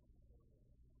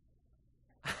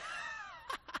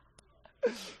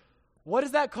 What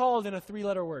is that called in a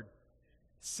 3-letter word?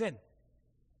 Sin.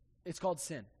 It's called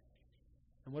sin.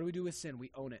 And what do we do with sin?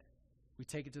 We own it. We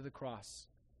take it to the cross.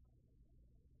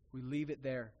 We leave it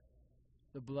there.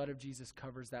 The blood of Jesus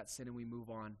covers that sin and we move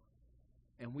on.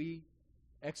 And we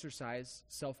exercise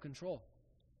self-control.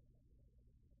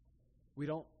 We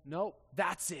don't, no,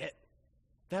 that's it.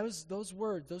 Those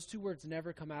 2 words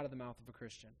never come out of the mouth of a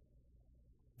Christian.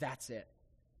 That's it.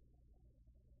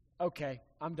 Okay,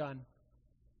 I'm done.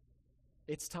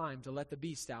 It's time to let the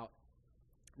beast out.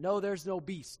 No, there's no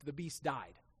beast. The beast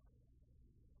died.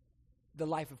 The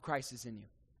life of Christ is in you.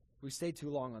 We stayed too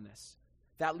long on this.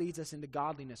 That leads us into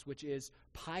godliness, which is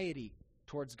piety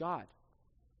towards God.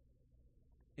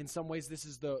 In some ways, this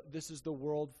is the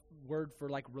word for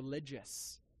like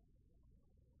religious.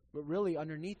 But really,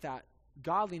 underneath that,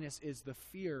 godliness is the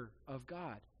fear of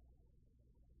God.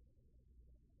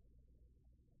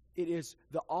 It is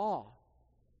the awe,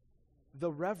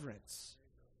 the reverence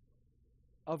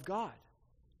of God.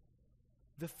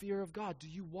 The fear of God. Do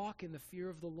you walk in the fear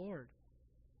of the Lord?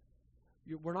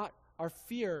 Our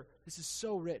fear, this is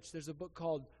so rich. There's a book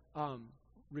called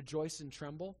Rejoice and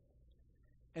Tremble.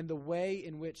 And the way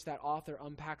in which that author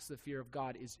unpacks the fear of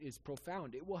God is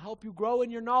profound. It will help you grow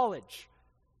in your knowledge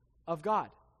of God.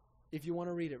 If you want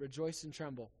to read it, Rejoice and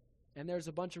Tremble. And there's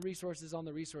a bunch of resources on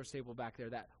the resource table back there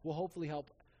that will hopefully help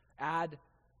add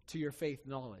to your faith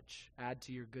knowledge, add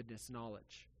to your goodness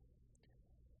knowledge.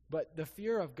 But the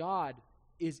fear of God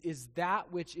is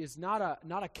that which is not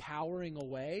a cowering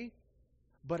away,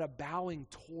 but a bowing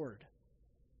toward.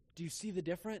 Do you see the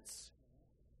difference?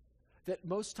 That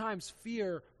most times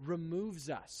fear removes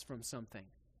us from something.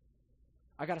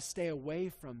 I got to stay away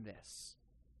from this.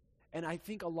 And I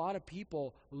think a lot of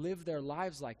people live their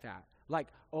lives like that. Like,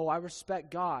 oh, I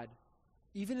respect God.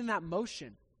 Even in that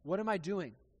motion, what am I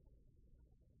doing?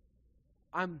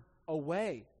 I'm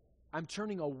away. I'm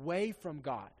turning away from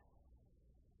God.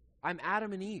 I'm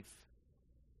Adam and Eve.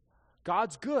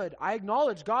 God's good. I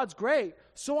acknowledge God's great.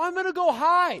 So I'm going to go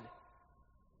hide.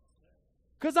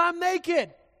 Because I'm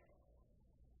naked.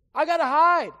 I got to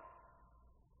hide.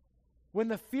 When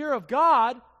the fear of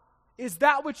God is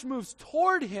that which moves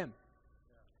toward Him.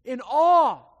 In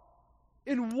awe.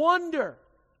 In wonder.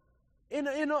 In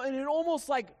almost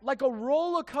like a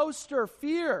roller coaster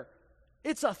fear.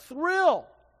 It's a thrill.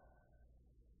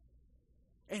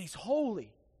 And He's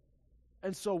holy.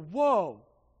 And so, whoa.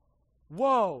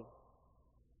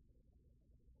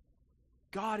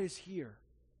 God is here.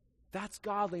 That's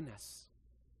godliness.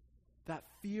 That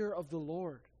fear of the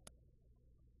Lord.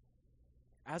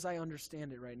 As I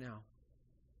understand it right now.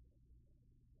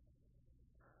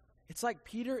 It's like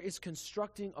Peter is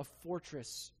constructing a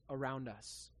fortress around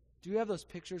us. Do you have those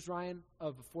pictures, Ryan,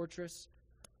 of a fortress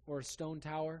or a stone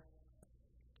tower?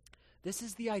 This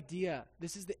is the idea.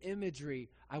 This is the imagery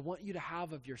I want you to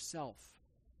have of yourself.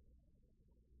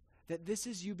 That this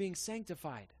is you being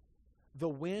sanctified. The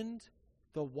wind,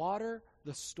 the water,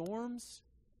 the storms,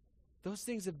 those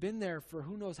things have been there for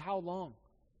who knows how long.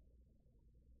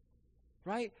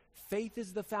 Right? Faith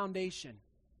is the foundation.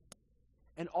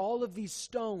 And all of these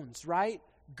stones, right?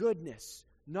 Goodness,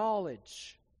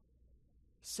 knowledge,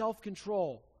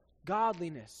 self-control,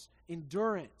 godliness,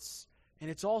 endurance. And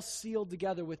it's all sealed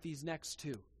together with these next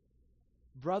 2.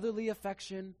 Brotherly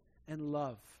affection and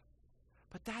love.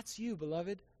 But that's you,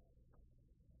 beloved.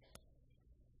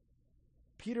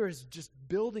 Peter is just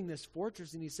building this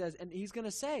fortress, and he says, and he's going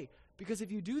to say, because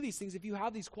if you do these things, if you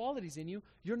have these qualities in you,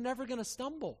 you're never going to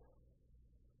stumble.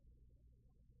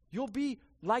 You'll be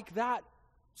like that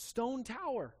stone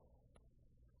tower.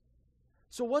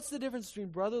 So what's the difference between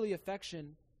brotherly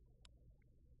affection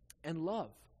and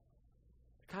love?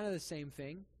 Kind of the same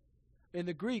thing. In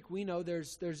the Greek, we know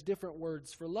there's different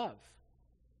words for love.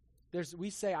 We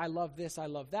say, I love this, I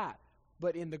love that.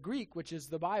 But in the Greek, which is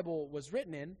the Bible was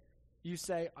written in, you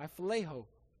say, I phileo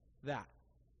that.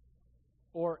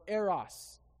 Or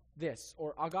eros, this.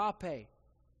 Or agape.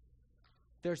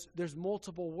 There's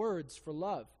multiple words for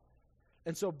love.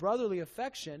 And so brotherly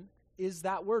affection is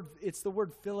that word. It's the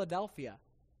word Philadelphia.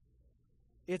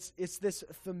 It's this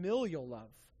familial love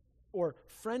or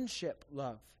friendship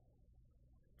love.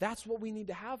 That's what we need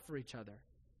to have for each other.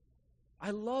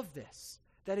 I love this,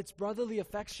 that it's brotherly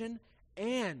affection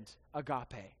and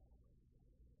agape.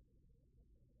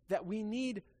 That we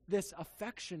need this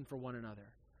affection for one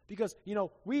another. Because,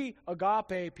 we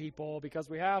agape people because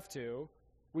we have to.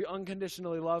 We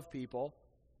unconditionally love people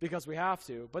because we have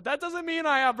to. But that doesn't mean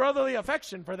I have brotherly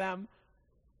affection for them.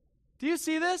 Do you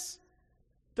see this?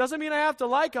 Doesn't mean I have to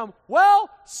like them. Well,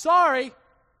 sorry.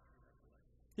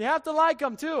 You have to like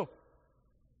them too.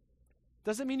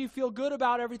 Doesn't mean you feel good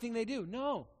about everything they do.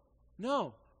 No.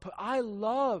 But I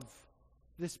love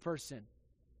this person.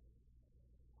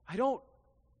 I don't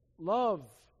love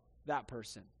that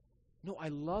person. No, I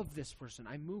love this person.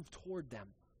 I move toward them.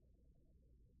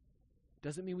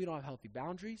 Doesn't mean we don't have healthy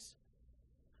boundaries.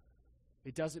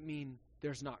 It doesn't mean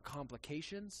there's not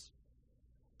complications.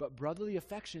 But brotherly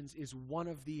affections is one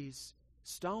of these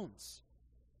stones.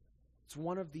 It's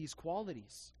one of these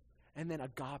qualities. And then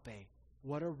agape.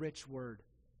 What a rich word.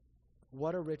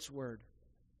 What a rich word.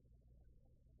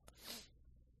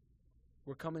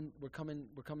 We're coming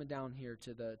down here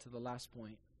to the last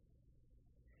point.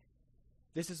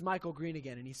 This is Michael Green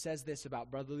again, and he says this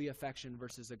about brotherly affection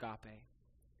versus agape.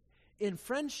 In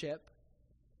friendship,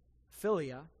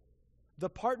 philia, the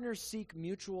partners seek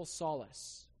mutual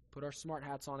solace. Put our smart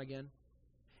hats on again.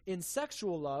 In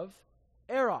sexual love,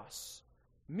 eros,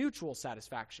 mutual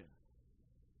satisfaction.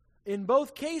 In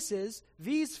both cases,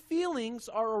 these feelings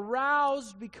are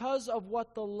aroused because of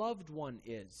what the loved one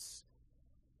is.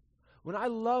 When I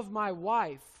love my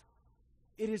wife,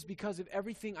 it is because of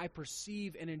everything I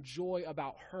perceive and enjoy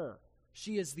about her.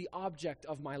 She is the object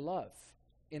of my love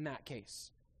in that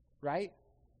case, right?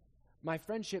 My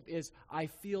friendship is I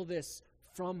feel this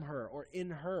from her or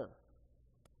in her.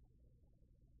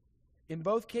 In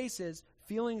both cases,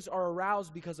 feelings are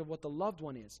aroused because of what the loved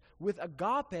one is. With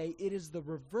agape, it is the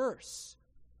reverse.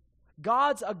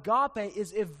 God's agape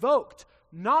is evoked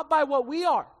not by what we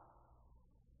are,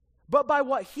 but by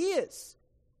what He is.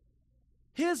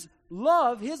 His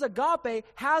love, His agape,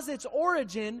 has its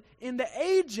origin in the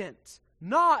agent,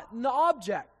 not in the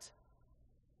object.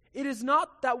 It is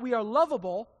not that we are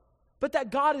lovable, but that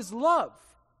God is love.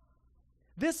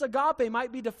 This agape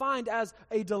might be defined as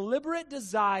a deliberate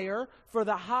desire for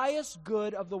the highest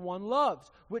good of the one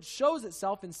loved, which shows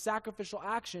itself in sacrificial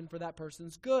action for that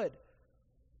person's good.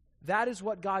 That is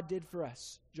what God did for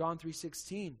us, John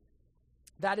 3:16.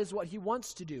 That is what He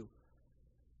wants to do.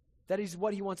 That is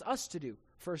what He wants us to do,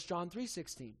 1 John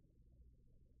 3:16.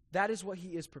 That is what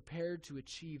He is prepared to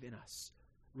achieve in us,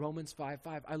 Romans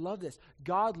 5:5. I love this.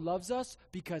 God loves us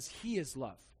because He is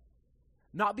love.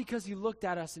 Not because He looked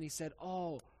at us and He said,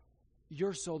 oh,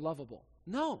 you're so lovable.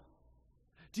 No.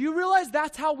 Do you realize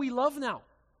that's how we love now?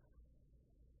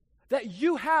 That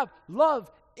you have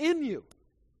love in you.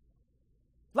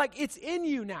 Like it's in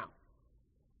you now.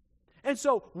 And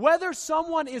so whether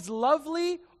someone is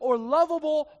lovely or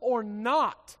lovable or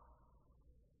not,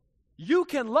 you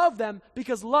can love them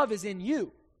because love is in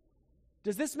you.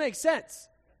 Does this make sense?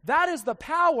 That is the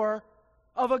power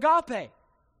of agape.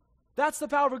 That's the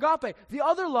power of agape. The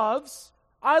other loves,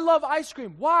 I love ice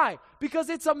cream. Why? Because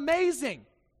it's amazing.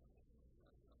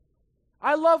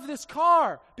 I love this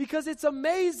car because it's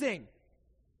amazing.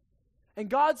 And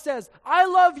God says, I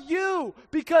love you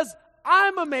because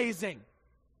I'm amazing.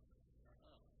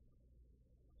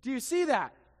 Do you see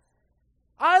that?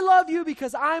 I love you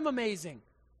because I'm amazing.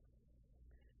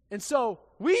 And so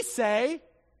we say,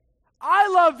 I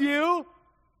love you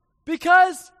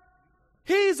because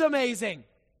He's amazing.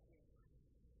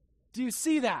 Do you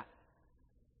see that?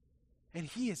 And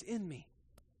He is in me.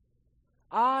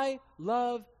 I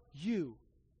love you,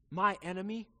 my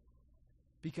enemy,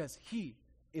 because He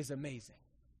is amazing.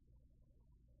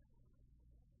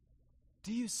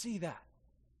 Do you see that?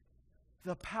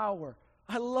 The power.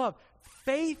 I love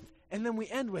faith, and then we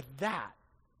end with that.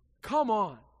 Come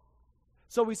on.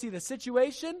 So we see the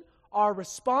situation, our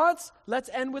response. Let's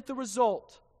end with the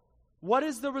result. What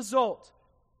is the result?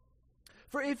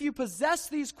 For if you possess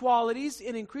these qualities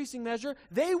in increasing measure,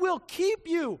 they will keep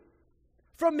you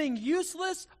from being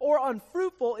useless or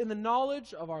unfruitful in the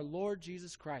knowledge of our Lord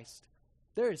Jesus Christ.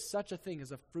 There is such a thing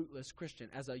as a fruitless Christian,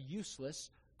 as a useless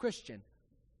Christian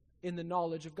in the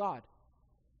knowledge of God.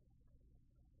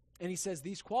 And He says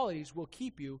these qualities will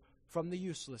keep you from the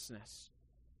uselessness.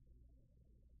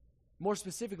 More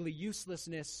specifically,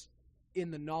 uselessness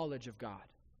in the knowledge of God.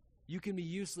 You can be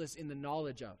useless in the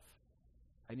knowledge of.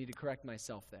 I need to correct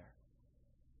myself there.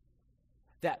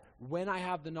 That when I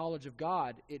have the knowledge of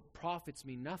God, it profits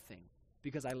me nothing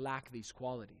because I lack these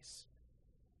qualities.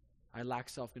 I lack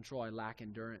self-control. I lack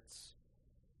endurance.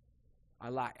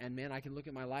 And man, I can look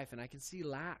at my life and I can see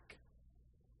lack.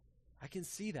 I can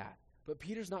see that. But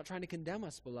Peter's not trying to condemn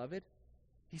us, beloved.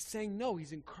 He's saying no.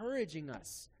 He's encouraging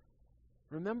us.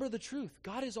 Remember the truth.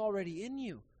 God is already in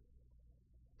you.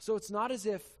 So it's not as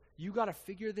if you got to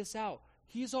figure this out.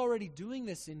 He's already doing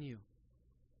this in you.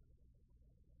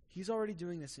 He's already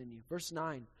doing this in you. Verse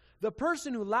 9. The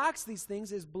person who lacks these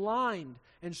things is blind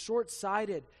and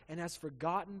short-sighted and has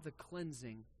forgotten the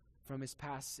cleansing from his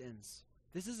past sins.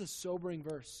 This is a sobering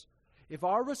verse. If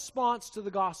our response to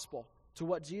the gospel, to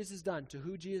what Jesus has done, to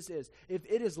who Jesus is, if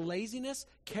it is laziness,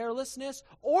 carelessness,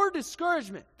 or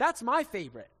discouragement, that's my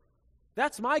favorite.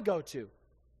 That's my go-to.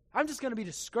 I'm just going to be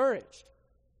discouraged.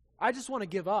 I just want to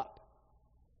give up.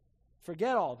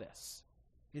 Forget all this.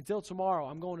 Until tomorrow,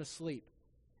 I'm going to sleep.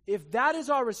 If that is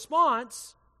our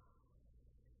response,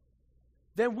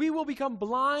 then we will become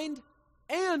blind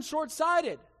and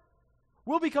short-sighted.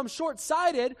 We'll become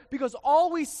short-sighted because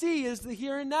all we see is the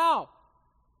here and now.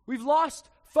 We've lost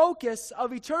focus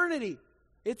of eternity.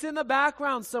 It's in the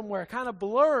background somewhere, kind of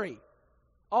blurry.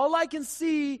 All I can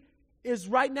see is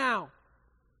right now.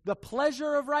 The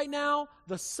pleasure of right now,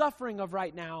 the suffering of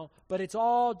right now, but it's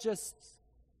all just,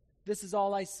 this is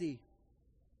all I see.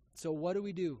 So what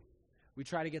do? We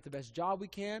try to get the best job we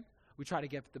can. We try to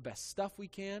get the best stuff we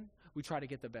can. We try to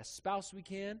get the best spouse we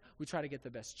can. We try to get the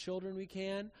best children we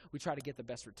can. We try to get the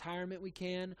best retirement we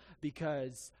can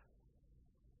because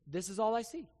this is all I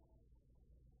see.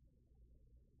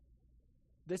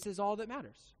 This is all that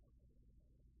matters.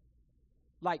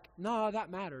 Like, no, that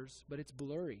matters, but it's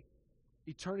blurry.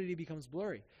 Eternity becomes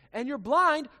blurry. And you're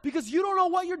blind because you don't know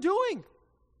what you're doing.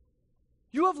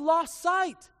 You have lost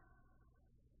sight.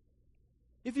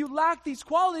 If you lack these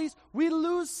qualities, we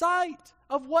lose sight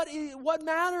of what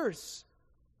matters.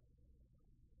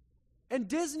 And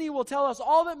Disney will tell us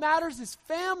all that matters is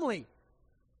family.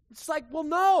 It's like, well,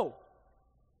 no.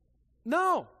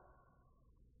 No.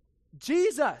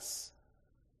 Jesus.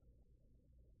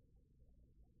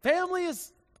 Family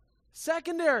is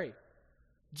secondary.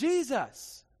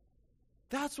 Jesus.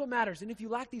 That's what matters. And if you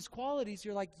lack these qualities,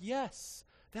 you're like, yes,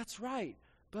 that's right.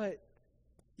 But,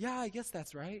 yeah, I guess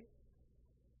that's right.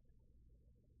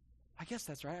 I guess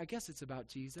that's right. I guess it's about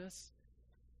Jesus.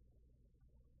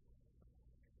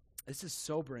 This is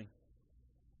sobering.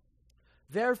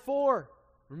 Therefore,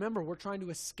 remember, we're trying to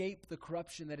escape the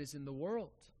corruption that is in the world.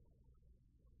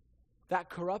 That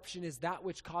corruption is that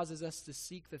which causes us to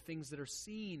seek the things that are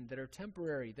seen, that are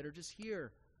temporary, that are just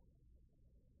here.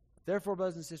 Therefore,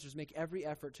 brothers and sisters, make every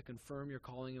effort to confirm your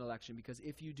calling and election, because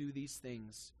if you do these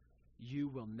things, you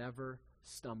will never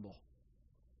stumble.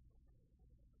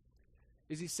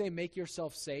 Does he say make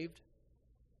yourself saved?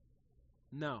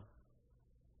 No.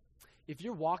 If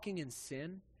you're walking in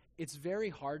sin, it's very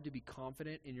hard to be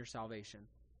confident in your salvation.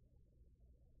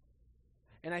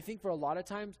 And I think for a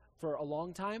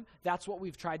long time, that's what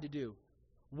we've tried to do.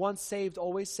 Once saved,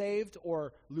 always saved,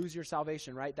 or lose your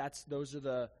salvation, right? Those are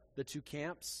the two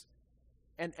camps.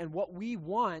 And what we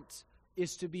want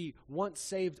is to be once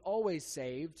saved, always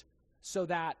saved, so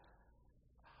that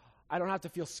I don't have to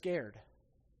feel scared.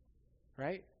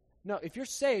 Right? No, if you're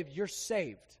saved, you're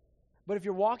saved. But if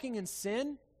you're walking in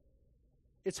sin,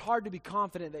 it's hard to be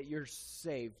confident that you're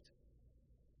saved.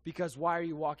 Because why are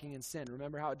you walking in sin?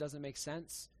 Remember how it doesn't make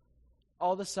sense?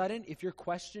 All of a sudden, if you're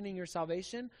questioning your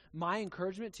salvation, my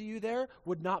encouragement to you there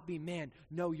would not be, man,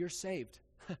 no, you're saved.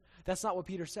 That's not what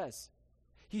Peter says.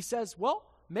 He says, well,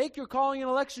 make your calling and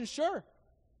election sure.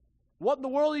 What in the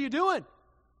world are you doing?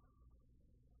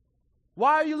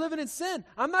 Why are you living in sin?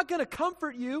 I'm not going to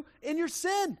comfort you in your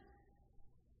sin.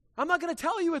 I'm not going to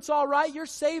tell you it's all right. You're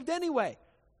saved anyway.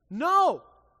 No.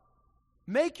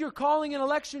 Make your calling and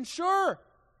election sure.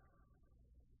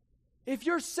 If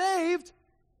you're saved,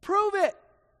 prove it.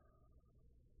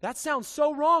 That sounds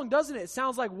so wrong, doesn't it? It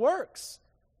sounds like works.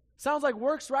 Sounds like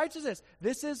works righteousness.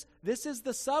 This is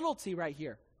the subtlety right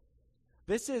here.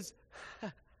 This is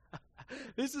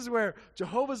where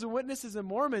Jehovah's Witnesses and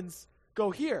Mormons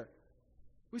go here.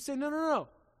 We say, no.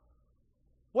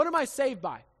 What am I saved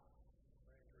by?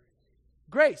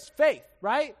 Grace, faith,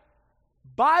 right?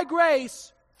 By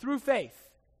grace through faith.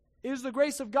 It is the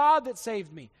grace of God that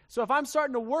saved me. So if I'm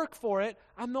starting to work for it,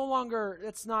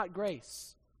 it's not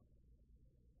grace.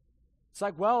 It's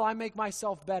like, well, I make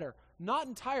myself better. Not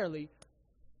entirely.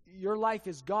 Your life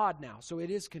is God now, so it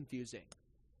is confusing.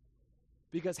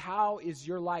 Because how is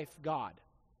your life God?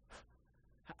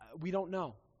 We don't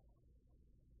know.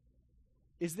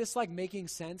 Is this like making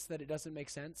sense that it doesn't make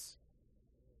sense?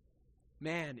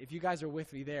 Man, if you guys are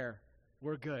with me there,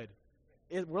 we're good.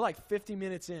 We're like 50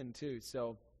 minutes in too,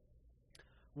 so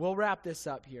we'll wrap this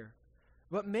up here.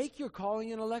 But make your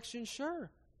calling and election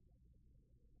sure.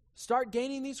 Start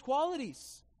gaining these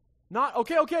qualities. Not,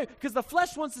 okay, because the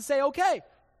flesh wants to say, okay,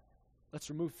 let's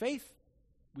remove faith.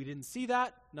 We didn't see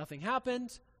that. Nothing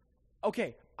happened.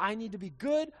 Okay, I need to be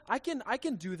good. I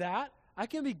can do that. I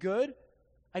can be good.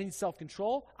 I need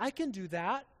self-control. I can do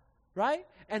that, right?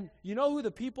 And you know who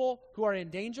the people who are in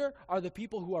danger are? The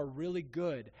people who are really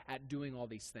good at doing all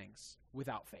these things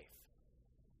without faith.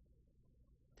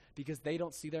 because they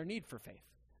don't see their need for faith.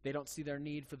 They don't see their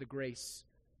need for the grace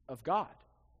of God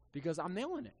because I'm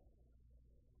nailing it.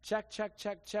 Check, check,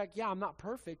 check, check. Yeah, I'm not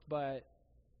perfect, but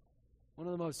one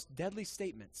of the most deadly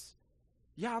statements.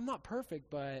 Yeah, I'm not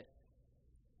perfect, but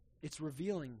it's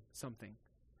revealing something.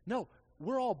 No,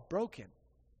 we're all broken.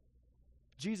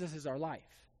 Jesus is our life.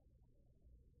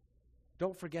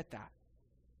 Don't forget that.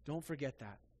 Don't forget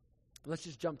that. Let's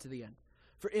just jump to the end.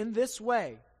 For in this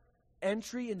way,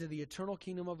 entry into the eternal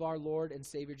kingdom of our Lord and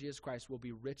Savior Jesus Christ will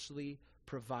be richly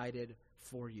provided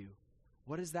for you.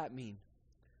 What does that mean?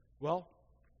 Well,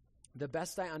 the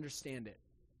best I understand it,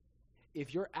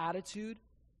 if your attitude,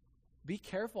 be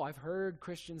careful, I've heard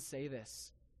Christians say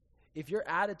this. If your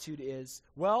attitude is,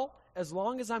 well, as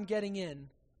long as I'm getting in,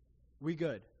 we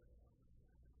good.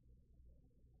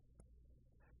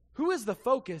 Who is the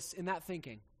focus in that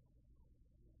thinking?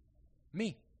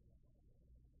 Me.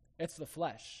 It's the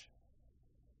flesh.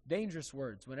 Dangerous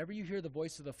words. Whenever you hear the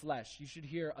voice of the flesh, you should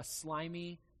hear a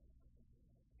slimy,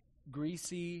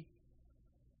 greasy,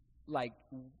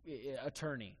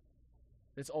 attorney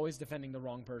that's always defending the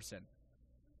wrong person.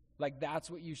 That's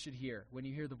what you should hear when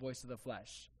you hear the voice of the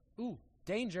flesh. Ooh,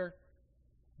 danger.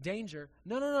 Danger.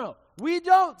 No. We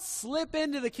don't slip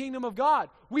into the kingdom of God.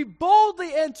 We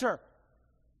boldly enter.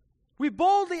 We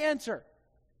boldly enter.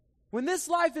 When this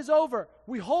life is over,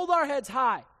 we hold our heads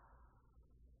high.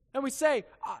 And we say,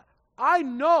 I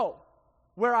know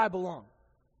where I belong.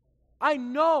 I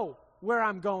know where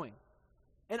I'm going.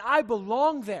 And I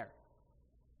belong there.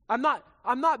 I'm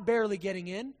not barely getting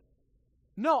in.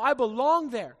 No, I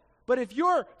belong there. But if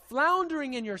you're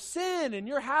floundering in your sin and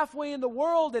you're halfway in the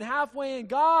world and halfway in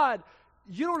God,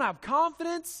 you don't have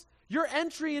confidence. Your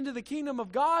entry into the kingdom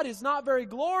of God is not very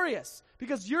glorious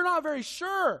because you're not very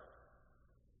sure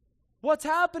what's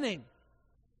happening.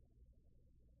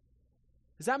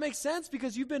 Does that make sense?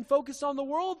 Because you've been focused on the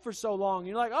world for so long.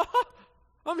 You're like, oh,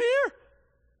 I'm here.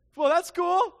 Well, that's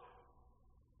cool.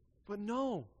 But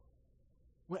no.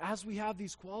 As we have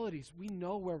these qualities, we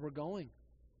know where we're going.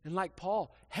 And like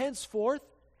Paul, henceforth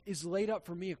is laid up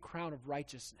for me a crown of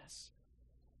righteousness.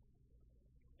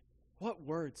 What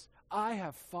words? I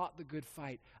have fought the good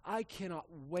fight. I cannot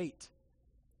wait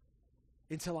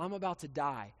until I'm about to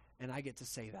die and I get to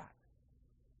say that.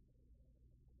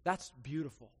 That's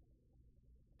beautiful.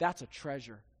 That's a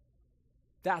treasure.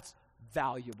 That's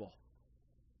valuable.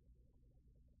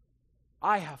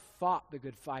 I have fought the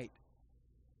good fight.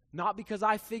 Not because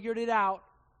I figured it out.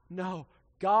 No,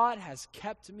 God has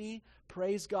kept me,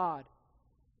 praise God,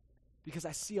 because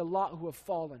I see a lot who have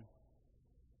fallen.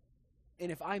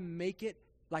 And if I make it,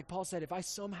 like Paul said, if I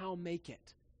somehow make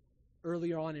it,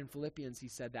 earlier on in Philippians he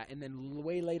said that, and then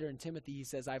way later in Timothy he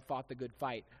says, I've fought the good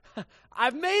fight.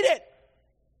 I've made it!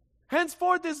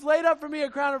 Henceforth is laid up for me a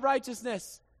crown of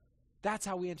righteousness. That's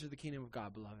how we enter the kingdom of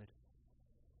God, beloved.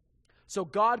 So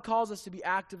God calls us to be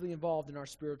actively involved in our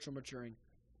spiritual maturing.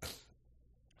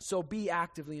 So be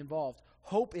actively involved.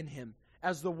 Hope in Him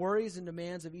as the worries and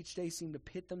demands of each day seem to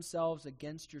pit themselves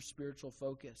against your spiritual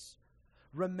focus.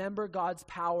 Remember, God's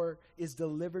power is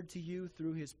delivered to you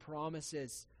through His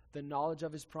promises, the knowledge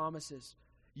of His promises.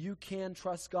 You can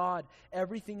trust God.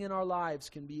 Everything in our lives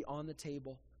can be on the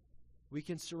table. We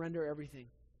can surrender everything.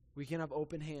 We can have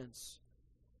open hands.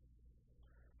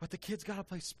 But the kids got to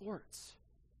play sports.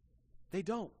 They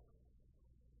don't.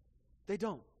 They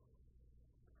don't.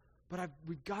 But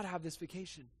we've got to have this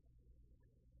vacation.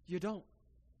 You don't.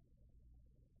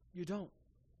 You don't.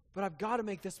 But I've got to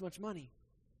make this much money.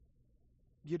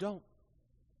 You don't.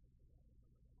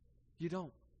 You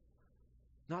don't.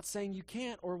 Not saying you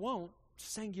can't or won't,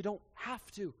 just saying you don't have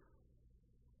to.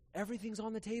 Everything's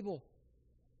on the table.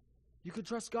 You can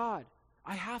trust God.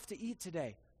 I have to eat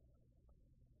today.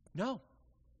 No,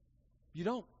 you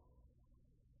don't.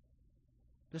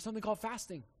 There's something called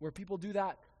fasting where people do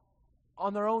that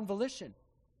on their own volition.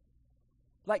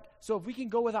 So if we can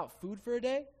go without food for a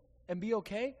day and be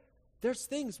okay, there's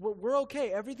things where we're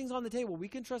okay. Everything's on the table. We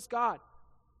can trust God.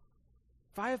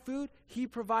 If I have food, He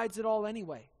provides it all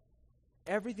anyway.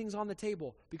 Everything's on the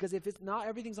table. Because if it's not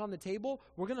everything's on the table,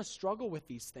 we're going to struggle with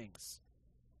these things.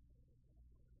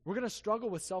 We're going to struggle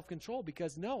with self-control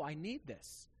because, no, I need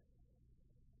this.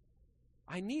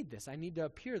 I need this. I need to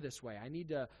appear this way. I need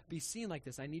to be seen like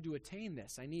this. I need to attain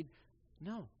this.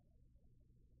 No.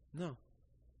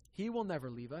 He will never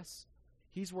leave us.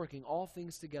 He's working all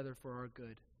things together for our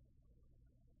good.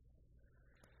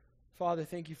 Father,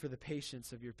 thank you for the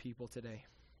patience of your people today.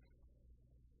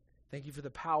 Thank you for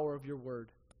the power of your word.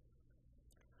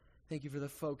 Thank you for the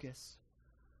focus.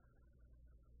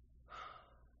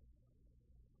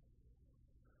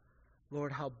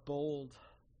 Lord, how bold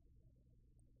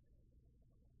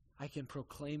I can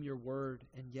proclaim your word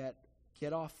and yet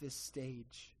get off this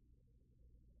stage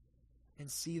and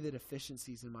see the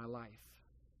deficiencies in my life.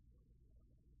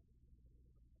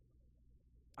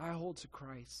 I hold to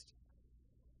Christ.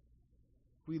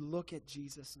 We look at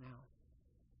Jesus now.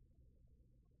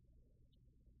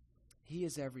 He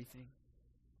is everything.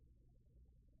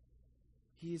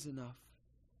 He is enough.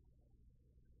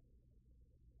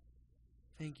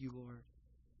 Thank you, Lord.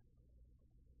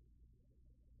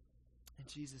 In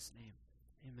Jesus' name,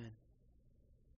 amen.